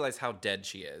didn't realize how dead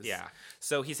she is. Yeah.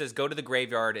 So he says, go to the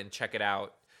graveyard and check it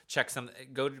out.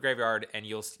 Go to the graveyard and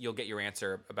you'll get your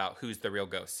answer about who's the real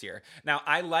ghosts here. Now,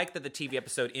 I like that the TV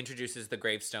episode introduces the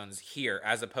gravestones here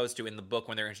as opposed to in the book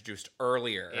when they're introduced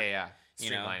earlier. Yeah.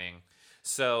 You know? Streamlining.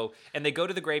 So, and they go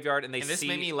to the graveyard and this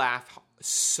made me laugh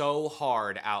so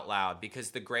hard out loud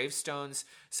because the gravestones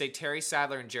say Terry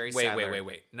Sadler and Jerry Sadler.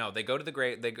 Wait. No, they go to the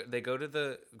they go to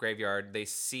the graveyard. They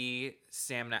see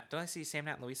Sam Nat. Don't I see Sam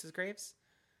Nat and Louisa's graves?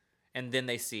 And then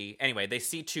they see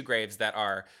 2 graves that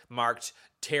are marked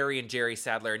Terry and Jerry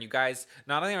Sadler. And you guys,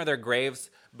 not only are there graves,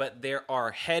 but there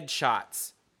are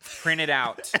headshots printed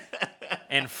out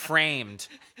and framed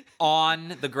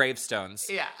on the gravestones.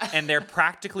 Yeah. And they're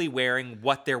practically wearing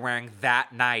what they're wearing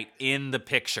that night in the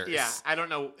pictures. Yeah, I don't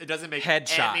know. It doesn't make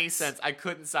Headshots. any sense. I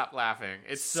couldn't stop laughing.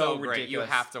 It's so great. ridiculous.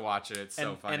 You have to watch it. It's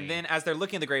so funny. And then as they're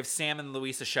looking at the grave, Sam and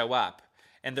Louisa show up.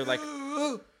 And they're like...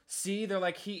 See, they're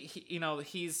like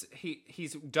he's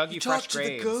dug you fresh graves.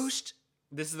 To the ghost?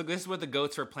 This is what the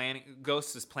ghosts are planning.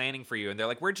 Ghost is planning for you, and they're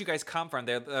like, "Where'd you guys come from?"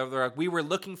 They're like, "We were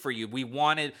looking for you. We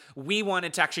wanted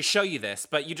to actually show you this,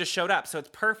 but you just showed up, so it's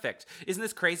perfect. Isn't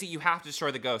this crazy? You have to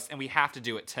destroy the ghost, and we have to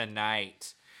do it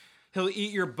tonight. He'll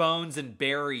eat your bones and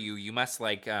bury you. You must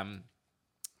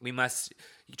we must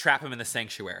trap him in the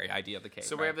sanctuary." Idea of the cave.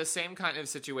 So we have the same kind of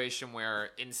situation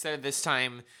where instead of this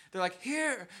time, they're like,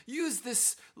 here, use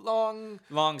this long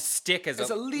stick as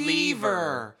a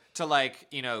lever. to like,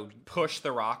 you know, push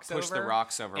the rocks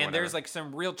over. And And there's like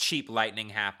some real cheap lightning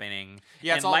happening.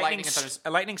 Yeah, it's and all lightning. lightning.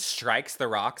 Lightning strikes the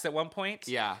rocks at one point.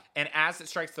 Yeah. And as it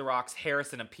strikes the rocks,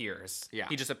 Harrison appears. Yeah.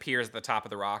 He just appears at the top of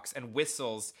the rocks and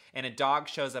whistles, and a dog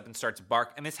shows up and starts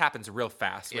barking. And this happens real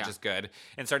fast, which Yeah. is good.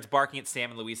 And starts barking at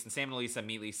Sam and Louise. And Sam and Louise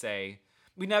immediately say,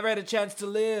 "We never had a chance to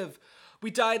live. We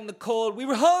died in the cold. We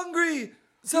were hungry.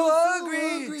 So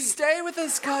hungry. Stay with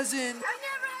us, cousin." I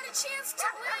never had a chance to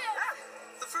live.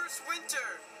 The first winter,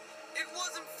 it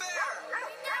wasn't fair. We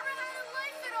never had a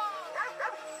life at all.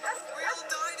 We all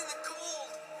died in the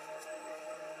cold.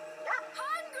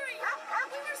 Hungry.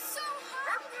 We were so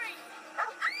hungry.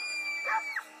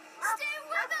 Stay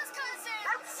with us,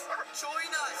 cousins.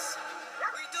 Join us.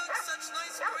 We dug such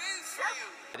nice graves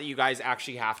for you. You guys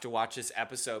actually have to watch this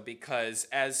episode because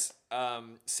as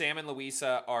Sam and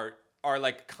Louisa are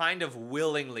like kind of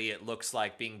willingly, it looks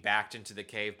like, being backed into the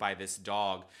cave by this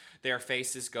dog, their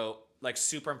faces go like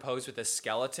superimposed with the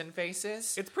skeleton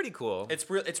faces. It's pretty cool. It's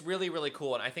really, really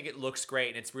cool, and I think it looks great,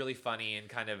 and it's really funny and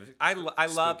kind of I love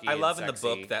spooky and in the sexy.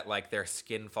 book that like their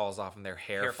skin falls off and their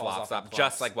hair falls flops off and up,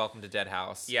 just flops. like Welcome to Dead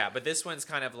House. Yeah, but this one's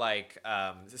kind of like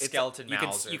It's- skeleton you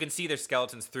mouths. you can see their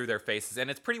skeletons through their faces, and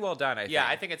it's pretty well done. I think. Yeah,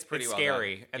 I think it's pretty well done.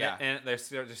 scary. And, Yeah. and their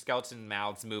skeleton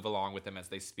mouths move along with them as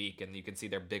they speak, and you can see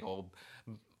their big old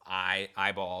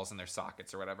eyeballs in their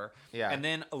sockets or whatever. Yeah. And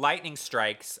then lightning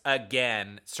strikes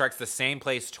again, strikes the same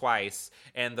place twice,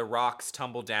 and the rocks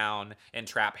tumble down and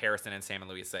trap Harrison and Sam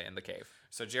and Louisa in the cave.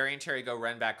 So Jerry and Terry go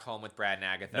run back home with Brad and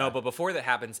Agatha. No, but before that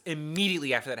happens,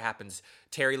 immediately after that happens,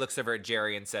 Terry looks over at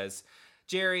Jerry and says,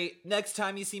 "Jerry, next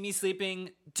time you see me sleeping,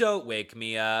 don't wake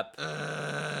me up."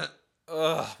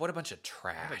 Ugh, what a bunch of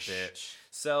trash. What a bitch.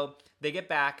 So they get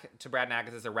back to Brad and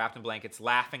Agatha. They're wrapped in blankets,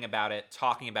 laughing about it,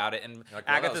 talking about it, and Like, well,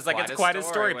 Agatha's that like, was "It's quite quite a a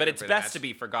story, story, but whatever it's that best is." to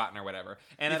be forgotten or whatever."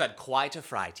 And You've had quite a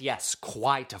fright. Yes,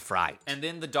 quite a fright. and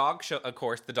then the dog of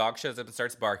course, the dog shows up and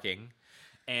starts barking.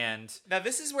 And Now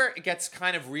this is where it gets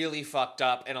kind of really fucked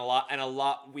up and a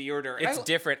lot weirder. it's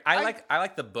different. I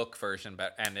like the book version,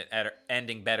 but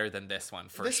ending better than this one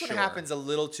for this sure. one happens a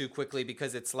little too quickly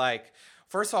because it's like,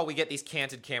 first of all, we get these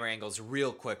canted camera angles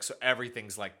real quick, so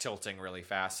everything's like tilting really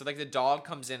fast. So like the dog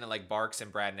comes in and like barks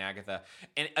at Brad and Agatha,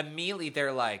 and immediately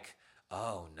they're like,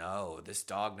 "Oh no, this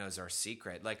dog knows our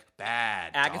secret." Like,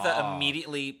 bad Agatha dog.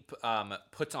 immediately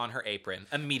puts on her apron.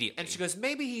 Immediately. And she goes,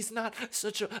 "Maybe he's not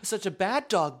such a bad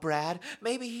dog, Brad.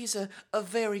 Maybe he's a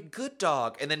very good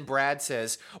dog." And then Brad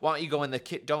says, "Why don't you go in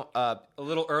the a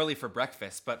little early for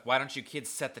breakfast, but why don't you kids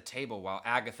set the table while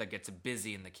Agatha gets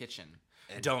busy in the kitchen?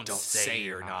 And don't say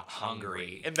you're not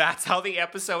hungry." And that's how the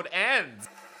episode ends.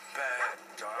 Bad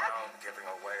dog giving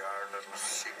away our little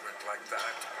secret like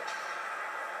that.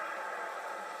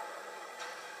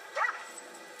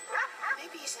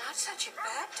 Maybe he's not such a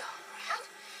bad dog, Brad.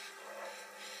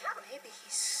 Maybe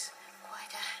he's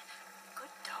quite a good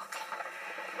dog.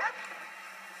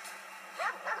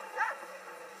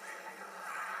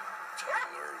 It's a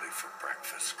little early for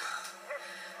breakfast.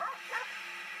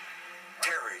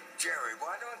 Terry, Jerry,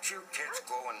 why don't you kids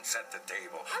go and set the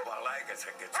table while Agatha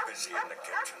gets busy in the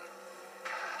kitchen?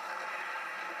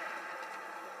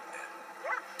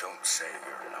 And don't say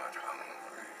you're not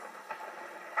hungry.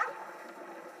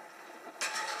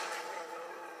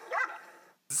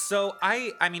 So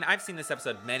I mean, I've seen this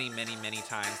episode many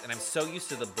times, and I'm so used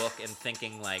to the book and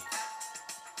thinking like,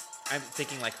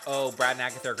 oh, Brad and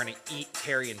Agatha are gonna eat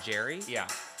Terry and Jerry. Yeah.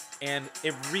 And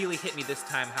it really hit me this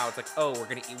time how it's like, oh,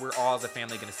 we're all as a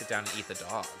family gonna sit down and eat the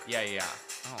dog. Yeah. I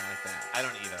don't like that. I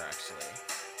don't either, actually.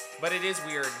 But it is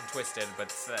weird and twisted, but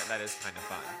that is kind of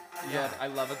fun. Yeah. I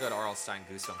love a good R.L. Stein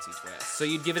Goosebumpsy twist. So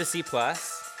you'd give it a C+?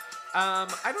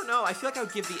 I don't know. I feel like I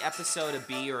would give the episode a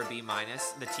B or a B-,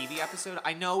 the TV episode.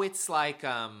 I know it's like,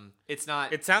 it's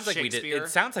not It sounds like we did. Shakespeare. It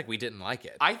sounds like we didn't like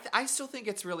it. I still think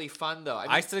it's really fun, though.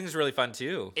 I still think it's really fun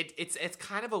too. It's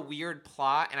kind of a weird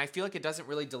plot, and I feel like it doesn't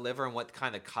really deliver on what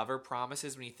kind of cover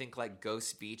promises when you think like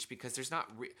Ghost Beach, because there's not.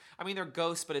 I mean, they're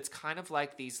ghosts, but it's kind of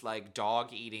like these like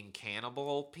dog-eating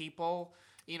cannibal people.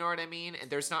 You know what I mean? And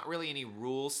there's not really any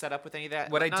rules set up with any of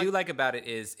that. What I do like about it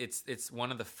is it's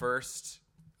one of the first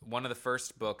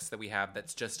books that we have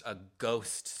that's just a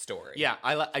ghost story. Yeah,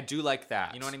 I do like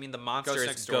that. You know what I mean? The monster Ghost is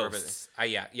Next Door, ghosts.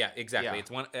 Yeah, exactly. Yeah. It's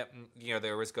one.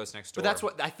 There was Ghost Next Door. But that's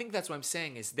what I think. That's what I'm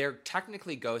saying is they're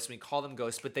technically ghosts. We call them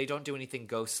ghosts, but they don't do anything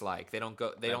ghost-like. They don't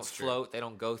go. They don't That's true. float. They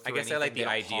don't go I through. guess I like anything. the They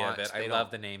don't idea haunt. of it. They I don't- love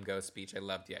the name Ghost Beach. I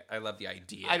love the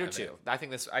idea. I do of too.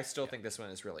 it. I still think this one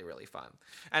is really, really fun.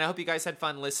 And I hope you guys had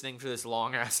fun listening to this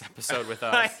long ass episode with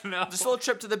us. I know. Just a little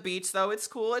trip to the beach though. It's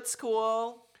cool. It's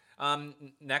cool.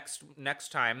 Next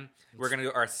time we're gonna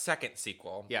do our second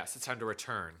sequel. Yes, it's time to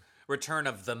return. Return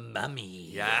of the Mummy.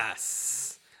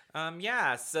 Yes.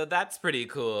 Yeah, so that's pretty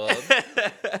cool. Thank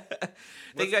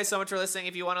you guys so much for listening.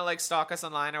 If you want to like stalk us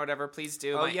online or whatever, please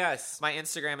do. Yes. My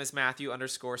Instagram is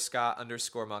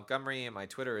Matthew_Scott_Montgomery, and my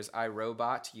Twitter is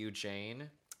iRobotUJane.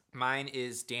 Mine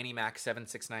is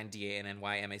DannyMac769,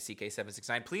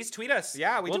 DANNYMACK769. Please tweet us.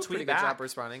 Yeah, we'll do a pretty good job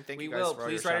responding. Thank you guys for all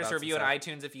Please your write us a shout-outs review on and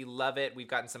iTunes if you love it. We've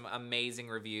gotten some amazing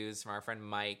reviews from our friend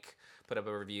Mike. Put up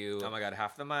a review. stuff. Oh my god,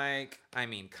 half the mic. I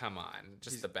mean, come on.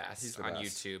 Just the best he's the on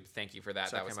best. YouTube. Thank you for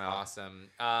that. Check that was him out. awesome.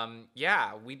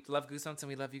 Yeah, we love Goosebumps and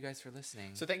we love you guys for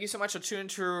listening. So thank you so much. So tune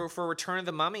into for Return of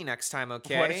the Mummy next time,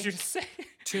 okay? What did you say?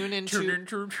 Tune into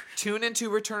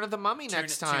Return of the Mummy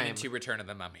next time. Tune into Return of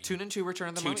the Mummy. Tune into Return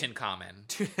of the Mummy. Tutankhamun.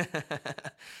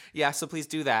 Yeah, so please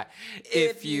do that.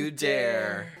 If you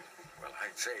dare. Well,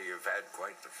 I'd say you've had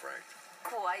quite the fright.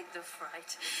 Quite the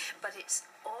fright. But it's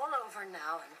all over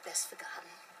now and best forgotten.